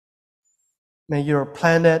 May your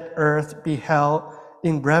planet Earth be held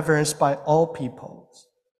in reverence by all peoples,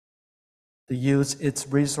 to use its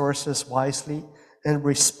resources wisely and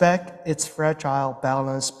respect its fragile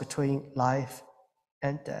balance between life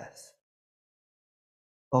and death.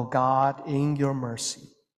 O God, in your mercy.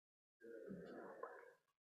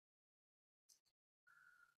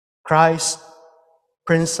 Christ,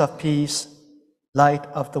 Prince of Peace, Light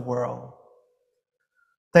of the world,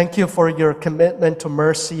 thank you for your commitment to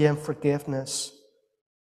mercy and forgiveness,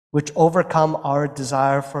 which overcome our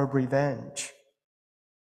desire for revenge.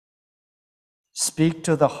 Speak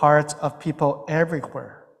to the hearts of people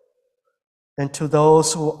everywhere, and to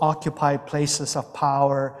those who occupy places of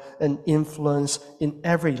power and influence in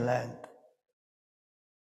every land.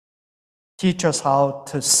 Teach us how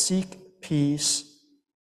to seek peace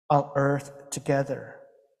on earth together.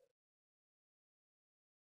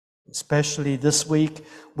 Especially this week,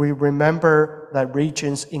 we remember that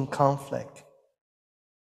regions in conflict,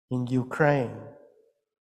 in Ukraine,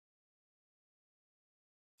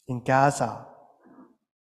 in Gaza,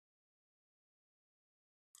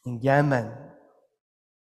 in Yemen,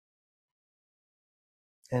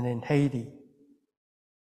 and in Haiti.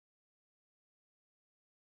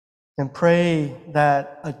 And pray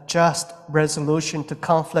that a just resolution to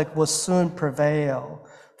conflict will soon prevail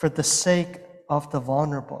for the sake of the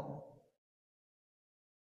vulnerable.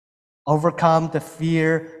 Overcome the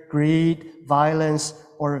fear, greed, violence,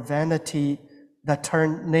 or vanity that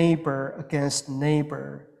turn neighbor against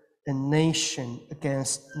neighbor and nation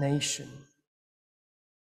against nation.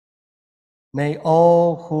 May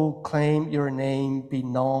all who claim your name be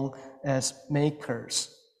known as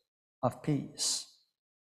makers of peace.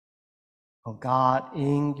 O God,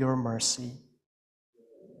 in your mercy,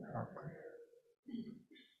 our prayer.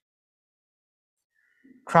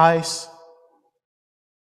 Christ,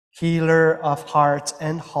 healer of hearts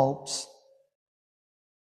and hopes,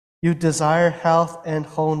 you desire health and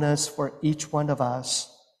wholeness for each one of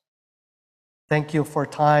us. Thank you for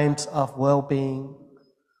times of well-being,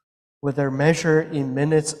 whether measured in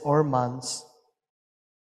minutes or months.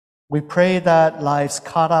 We pray that lives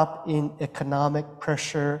caught up in economic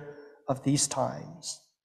pressure of these times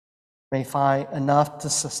may find enough to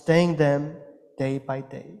sustain them day by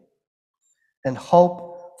day and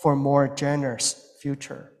hope for a more generous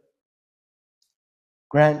future.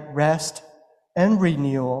 Grant rest and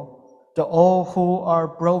renewal to all who are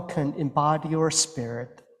broken in body or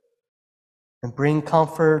spirit, and bring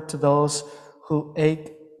comfort to those who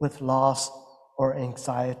ache with loss or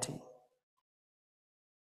anxiety.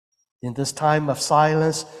 In this time of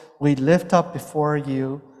silence, we lift up before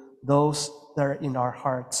you those that are in our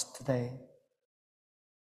hearts today.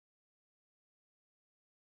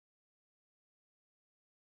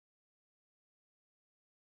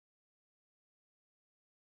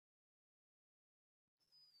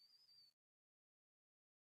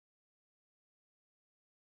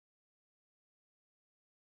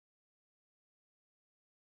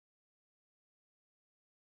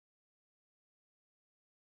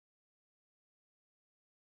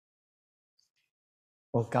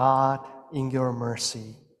 O God, in your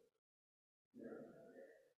mercy.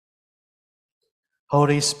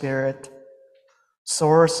 Holy Spirit,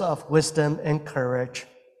 source of wisdom and courage,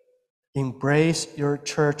 embrace your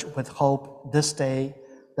church with hope this day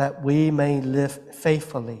that we may live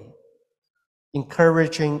faithfully,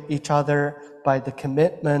 encouraging each other by the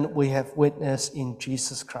commitment we have witnessed in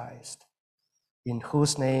Jesus Christ, in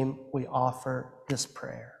whose name we offer this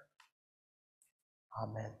prayer.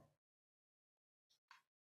 Amen.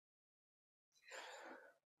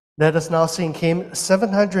 Let us now sing hymn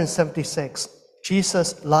 776,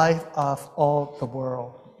 Jesus, Life of All the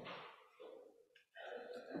World.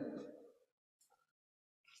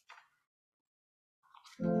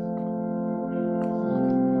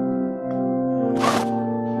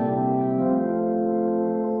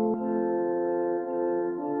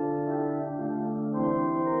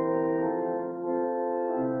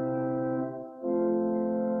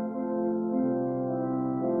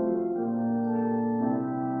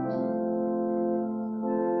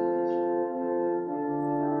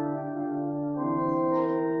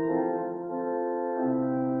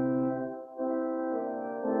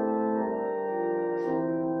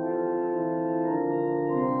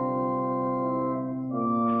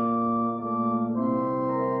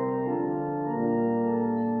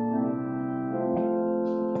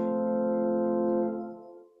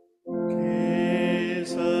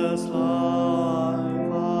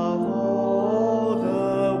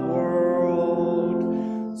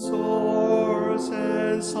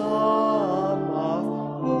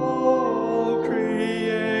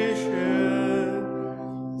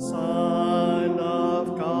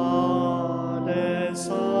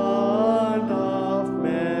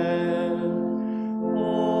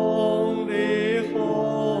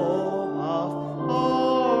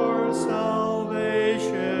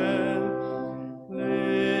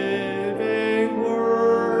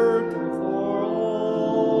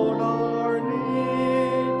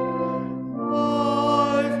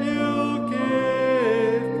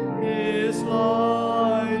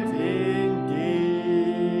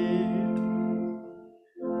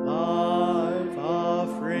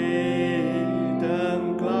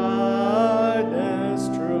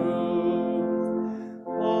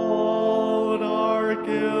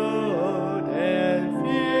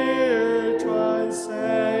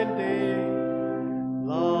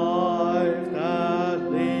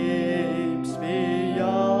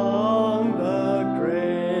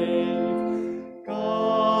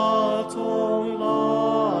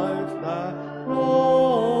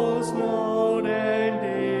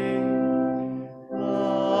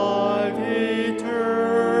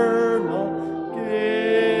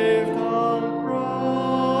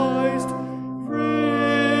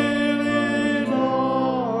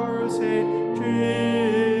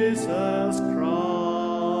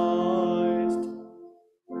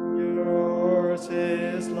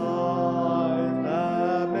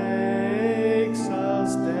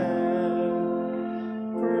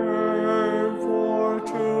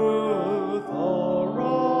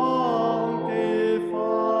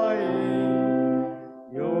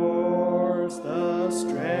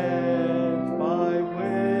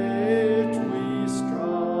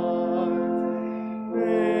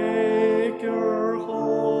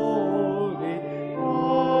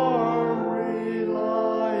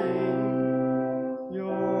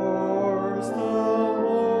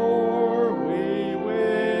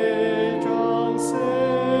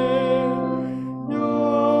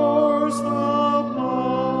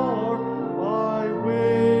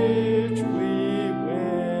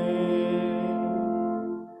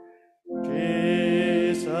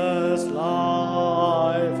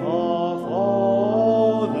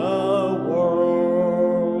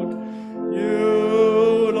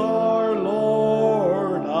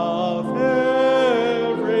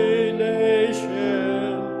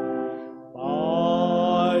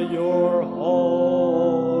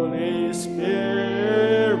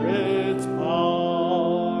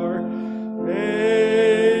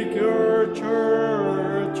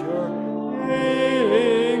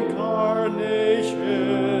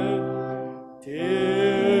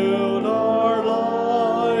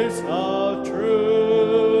 of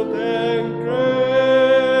truth and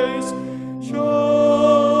grace,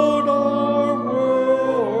 showed our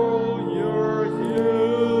world your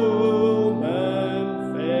human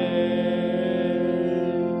face.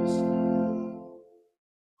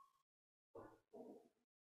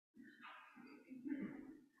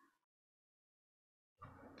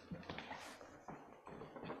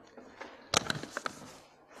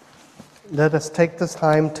 Let us take this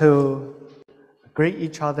time to greet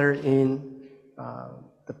each other in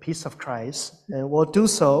the peace of Christ. And we'll do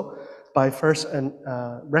so by first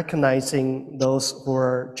recognizing those who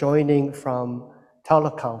are joining from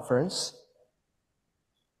teleconference.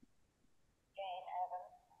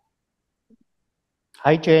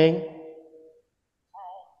 Hi, Jane.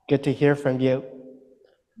 Good to hear from you.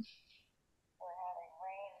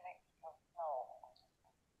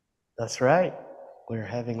 That's right. We're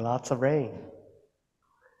having lots of rain.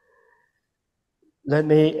 Let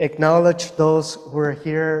me acknowledge those who are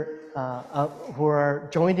here, who are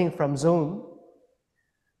joining from Zoom.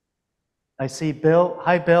 I see Bill.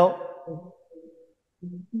 Hi, Bill.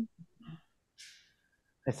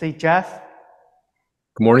 I see Jeff.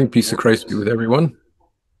 Good morning. Peace of Christ be with everyone.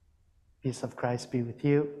 Peace of Christ be with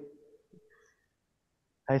you.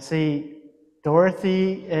 I see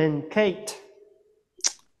Dorothy and Kate.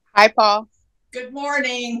 Hi, Paul. Good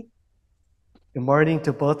morning. Good morning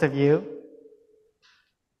to both of you.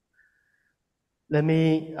 Let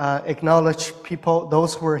me acknowledge people,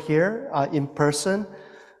 those who are here in person.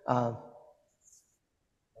 I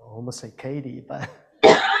almost say Katie, but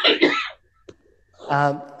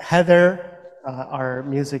Heather, our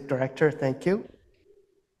music director, thank you.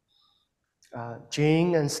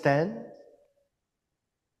 Jean and Stan.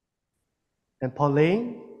 And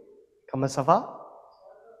Pauline, comment ça va?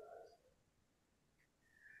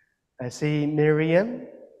 I see Miriam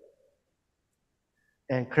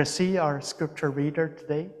and Chrissie, our scripture reader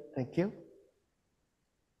today. Thank you.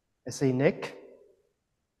 I see Nick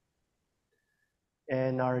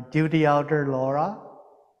and our duty elder, Laura.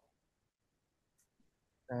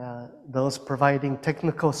 Those providing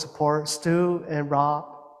technical support, Stu and Rob.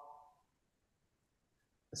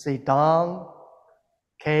 I see Don,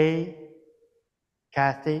 Kay,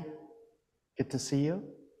 Kathy. Good to see you.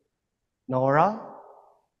 Nora.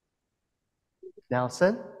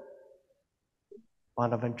 Nelson,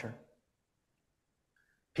 Bonaventure.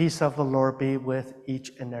 Peace of the Lord be with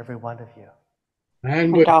each and every one of you.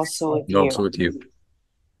 And also with And you. also with you.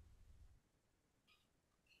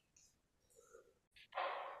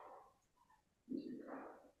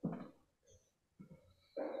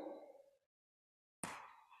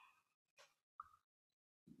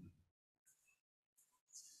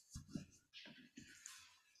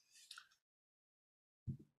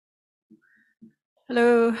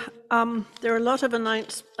 Hello. There are a lot of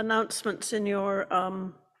announcements in your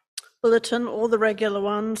bulletin, all the regular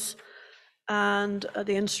ones, and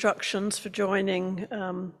the instructions for joining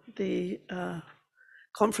the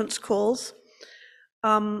conference calls.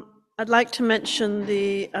 I'd like to mention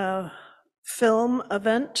the film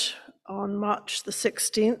event on March the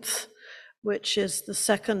 16th, which is the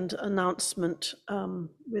second announcement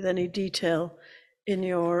with any detail in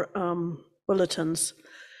your bulletins.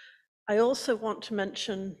 I also want to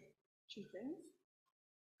mention two things.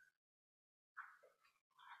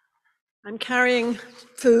 I'm carrying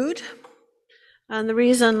food, and the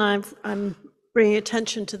reason I'm bringing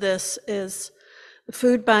attention to this is the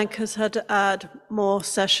food bank has had to add more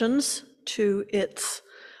sessions to its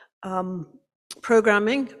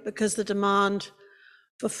programming because the demand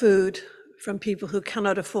for food from people who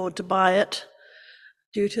cannot afford to buy it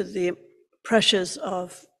due to the pressures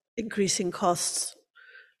of increasing costs,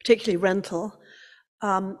 particularly rental,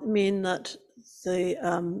 mean that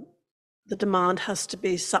the demand has to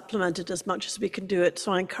be supplemented as much as we can do it.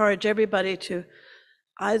 So I encourage everybody to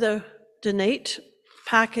either donate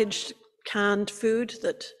packaged canned food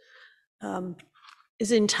that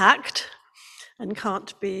is intact and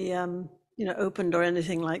can't be opened or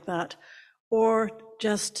anything like that, or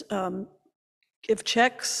just give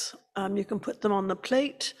checks. You can put them on the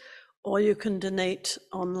plate, or you can donate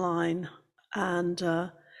online,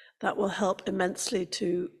 and that will help immensely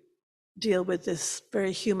to deal with this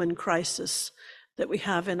very human crisis that we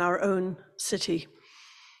have in our own city.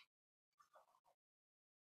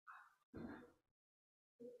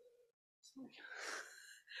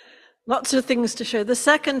 Lots of things to show. The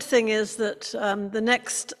second thing is that the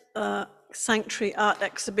next Sanctuary Art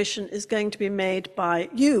Exhibition is going to be made by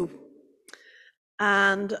you.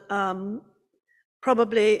 And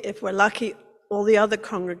probably, if we're lucky, all the other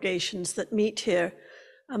congregations that meet here.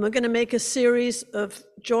 And we're going to make a series of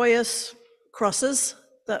joyous crosses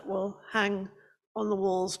that will hang on the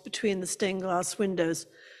walls between the stained glass windows.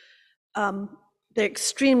 They're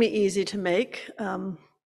extremely easy to make.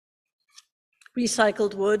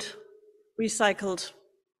 Recycled wood, recycled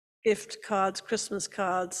gift cards, Christmas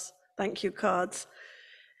cards, thank you cards.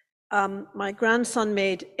 My grandson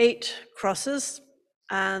made 8 crosses,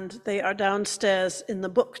 and they are downstairs in the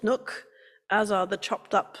book nook, as are the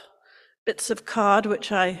chopped up bits of card,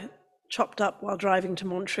 which I chopped up while driving to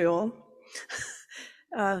Montreal.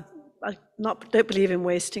 I don't believe in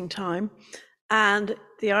wasting time. And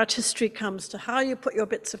the artistry comes to how you put your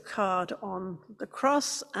bits of card on the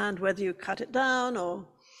cross, and whether you cut it down or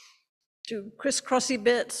do crisscrossy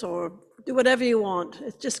bits or do whatever you want.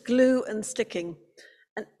 It's just glue and sticking.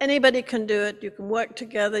 And anybody can do it. You can work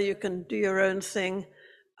together. You can do your own thing.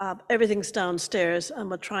 Everything's downstairs, and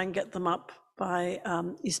we'll try and get them up by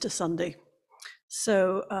Easter Sunday.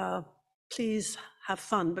 So please have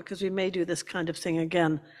fun, because we may do this kind of thing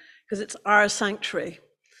again, because it's our sanctuary.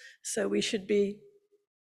 So we should be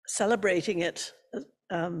celebrating it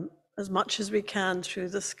as much as we can through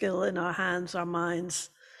the skill in our hands, our minds,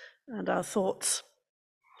 and our thoughts.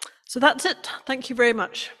 So that's it. Thank you very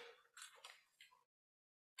much.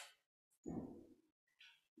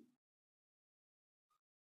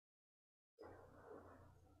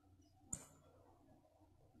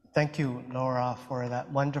 Thank you, Laura, for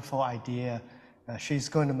that wonderful idea. She's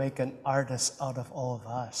going to make an artist out of all of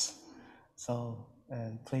us. So,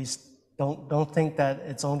 and please don't think that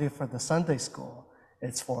it's only for the Sunday school.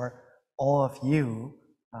 It's for all of you,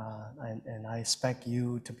 and I expect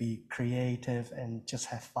you to be creative and just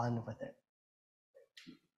have fun with it.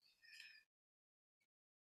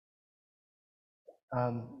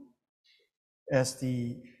 As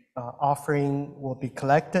the offering will be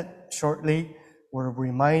collected shortly, we're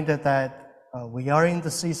reminded that we are in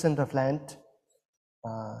the season of Lent,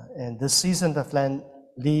 and this season of Lent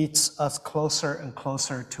leads us closer and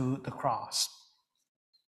closer to the cross.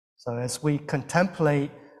 So as we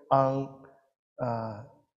contemplate on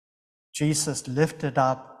Jesus lifted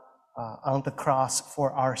up on the cross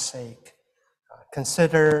for our sake,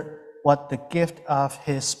 consider what the gift of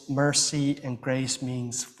his mercy and grace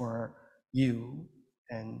means for you,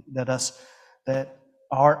 and that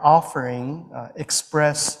our offering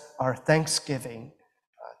express our thanksgiving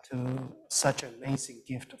to such an amazing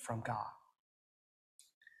gift from God.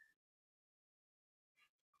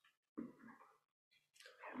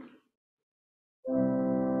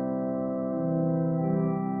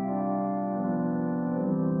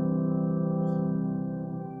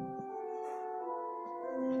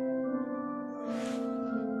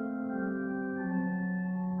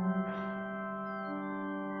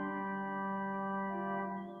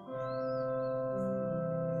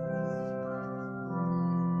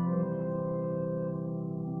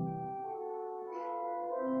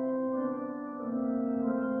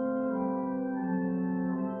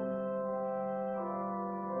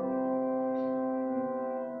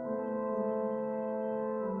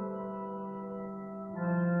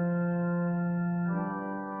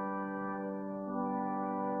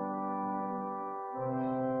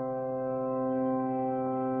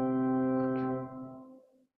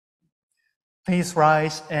 Please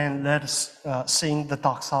rise and let us sing the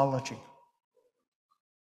doxology.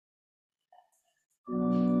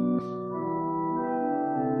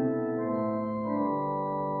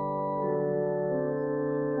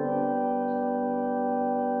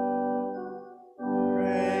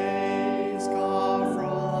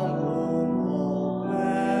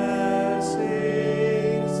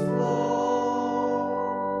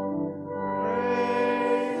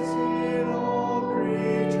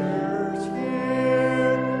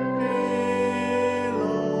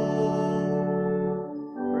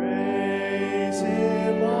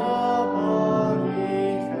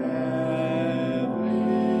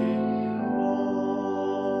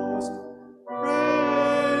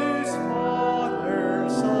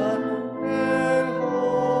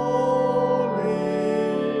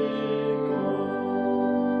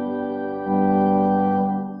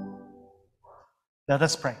 Let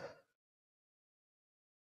us pray.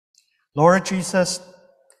 Lord Jesus,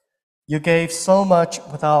 you gave so much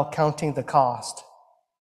without counting the cost.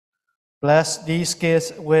 Bless these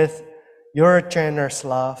gifts with your generous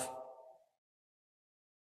love.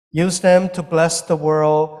 Use them to bless the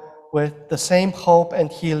world with the same hope and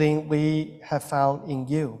healing we have found in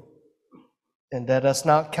you. And let us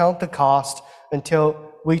not count the cost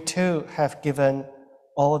until we too have given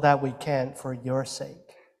all that we can for your sake.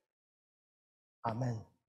 Amen.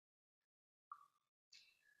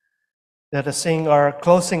 Let us sing our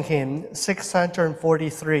closing hymn,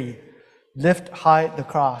 643, Lift High the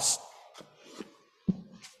Cross.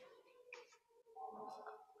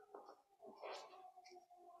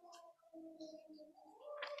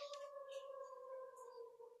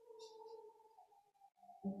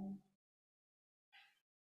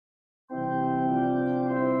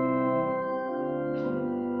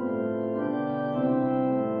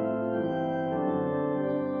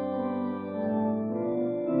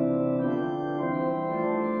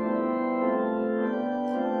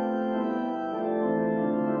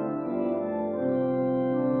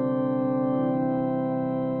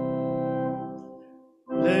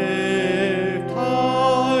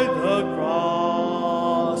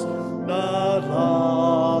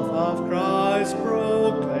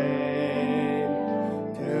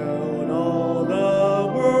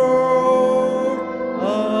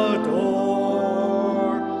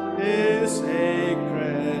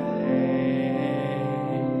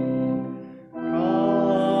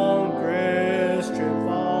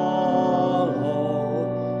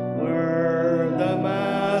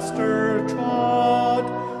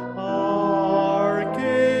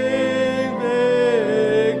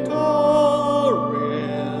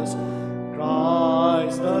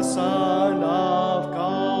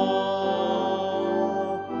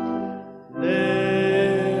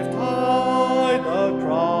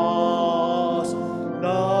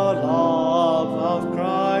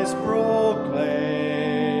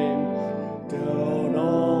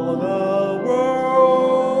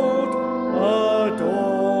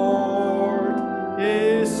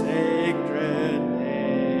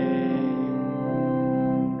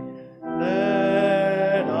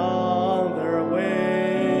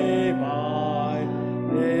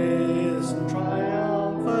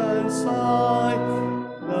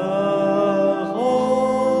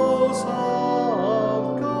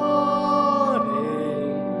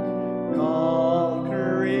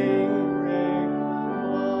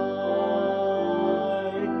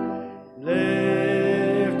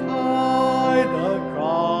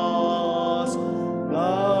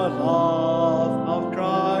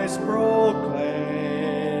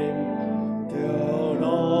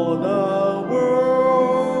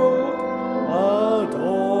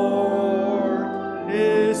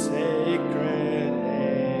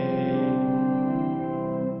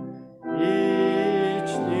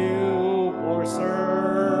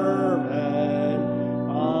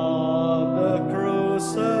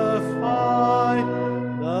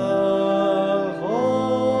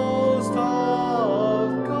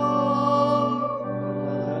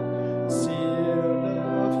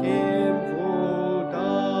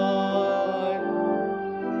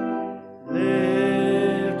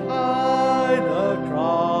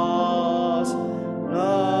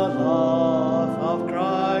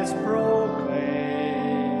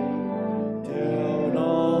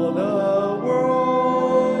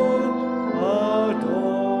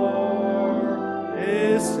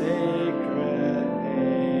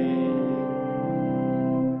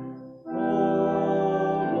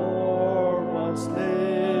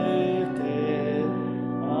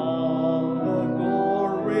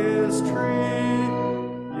 Christmas tree.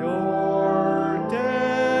 Your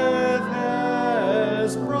death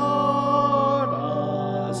has brought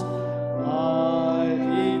us life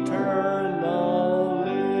eternally.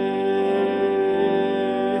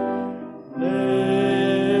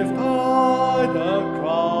 Lift high the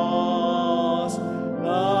cross, the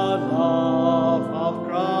love of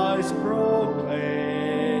Christ proclaim,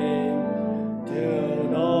 to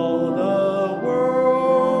know the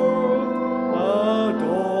world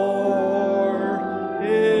adore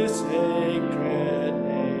His sacred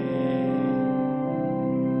name.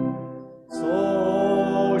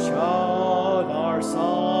 So shall our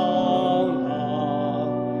song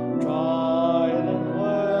of triumph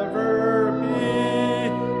ever be.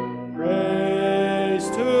 Praise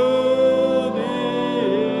to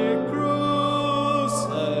Thee,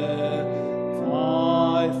 crucified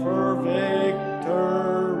for victory.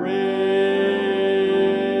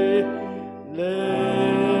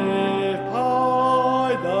 Lift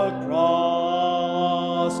high the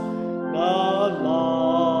cross, the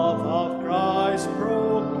love of Christ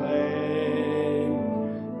proclaim,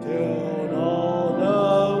 to know the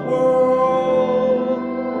world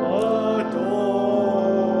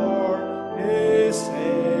adore His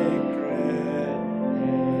sacred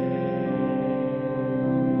name.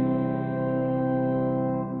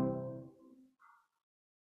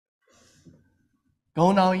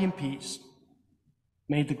 Go now in peace.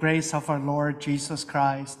 May the grace of our Lord Jesus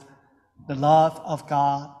Christ, the love of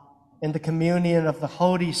God, and the communion of the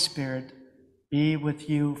Holy Spirit be with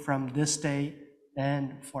you from this day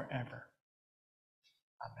and forever.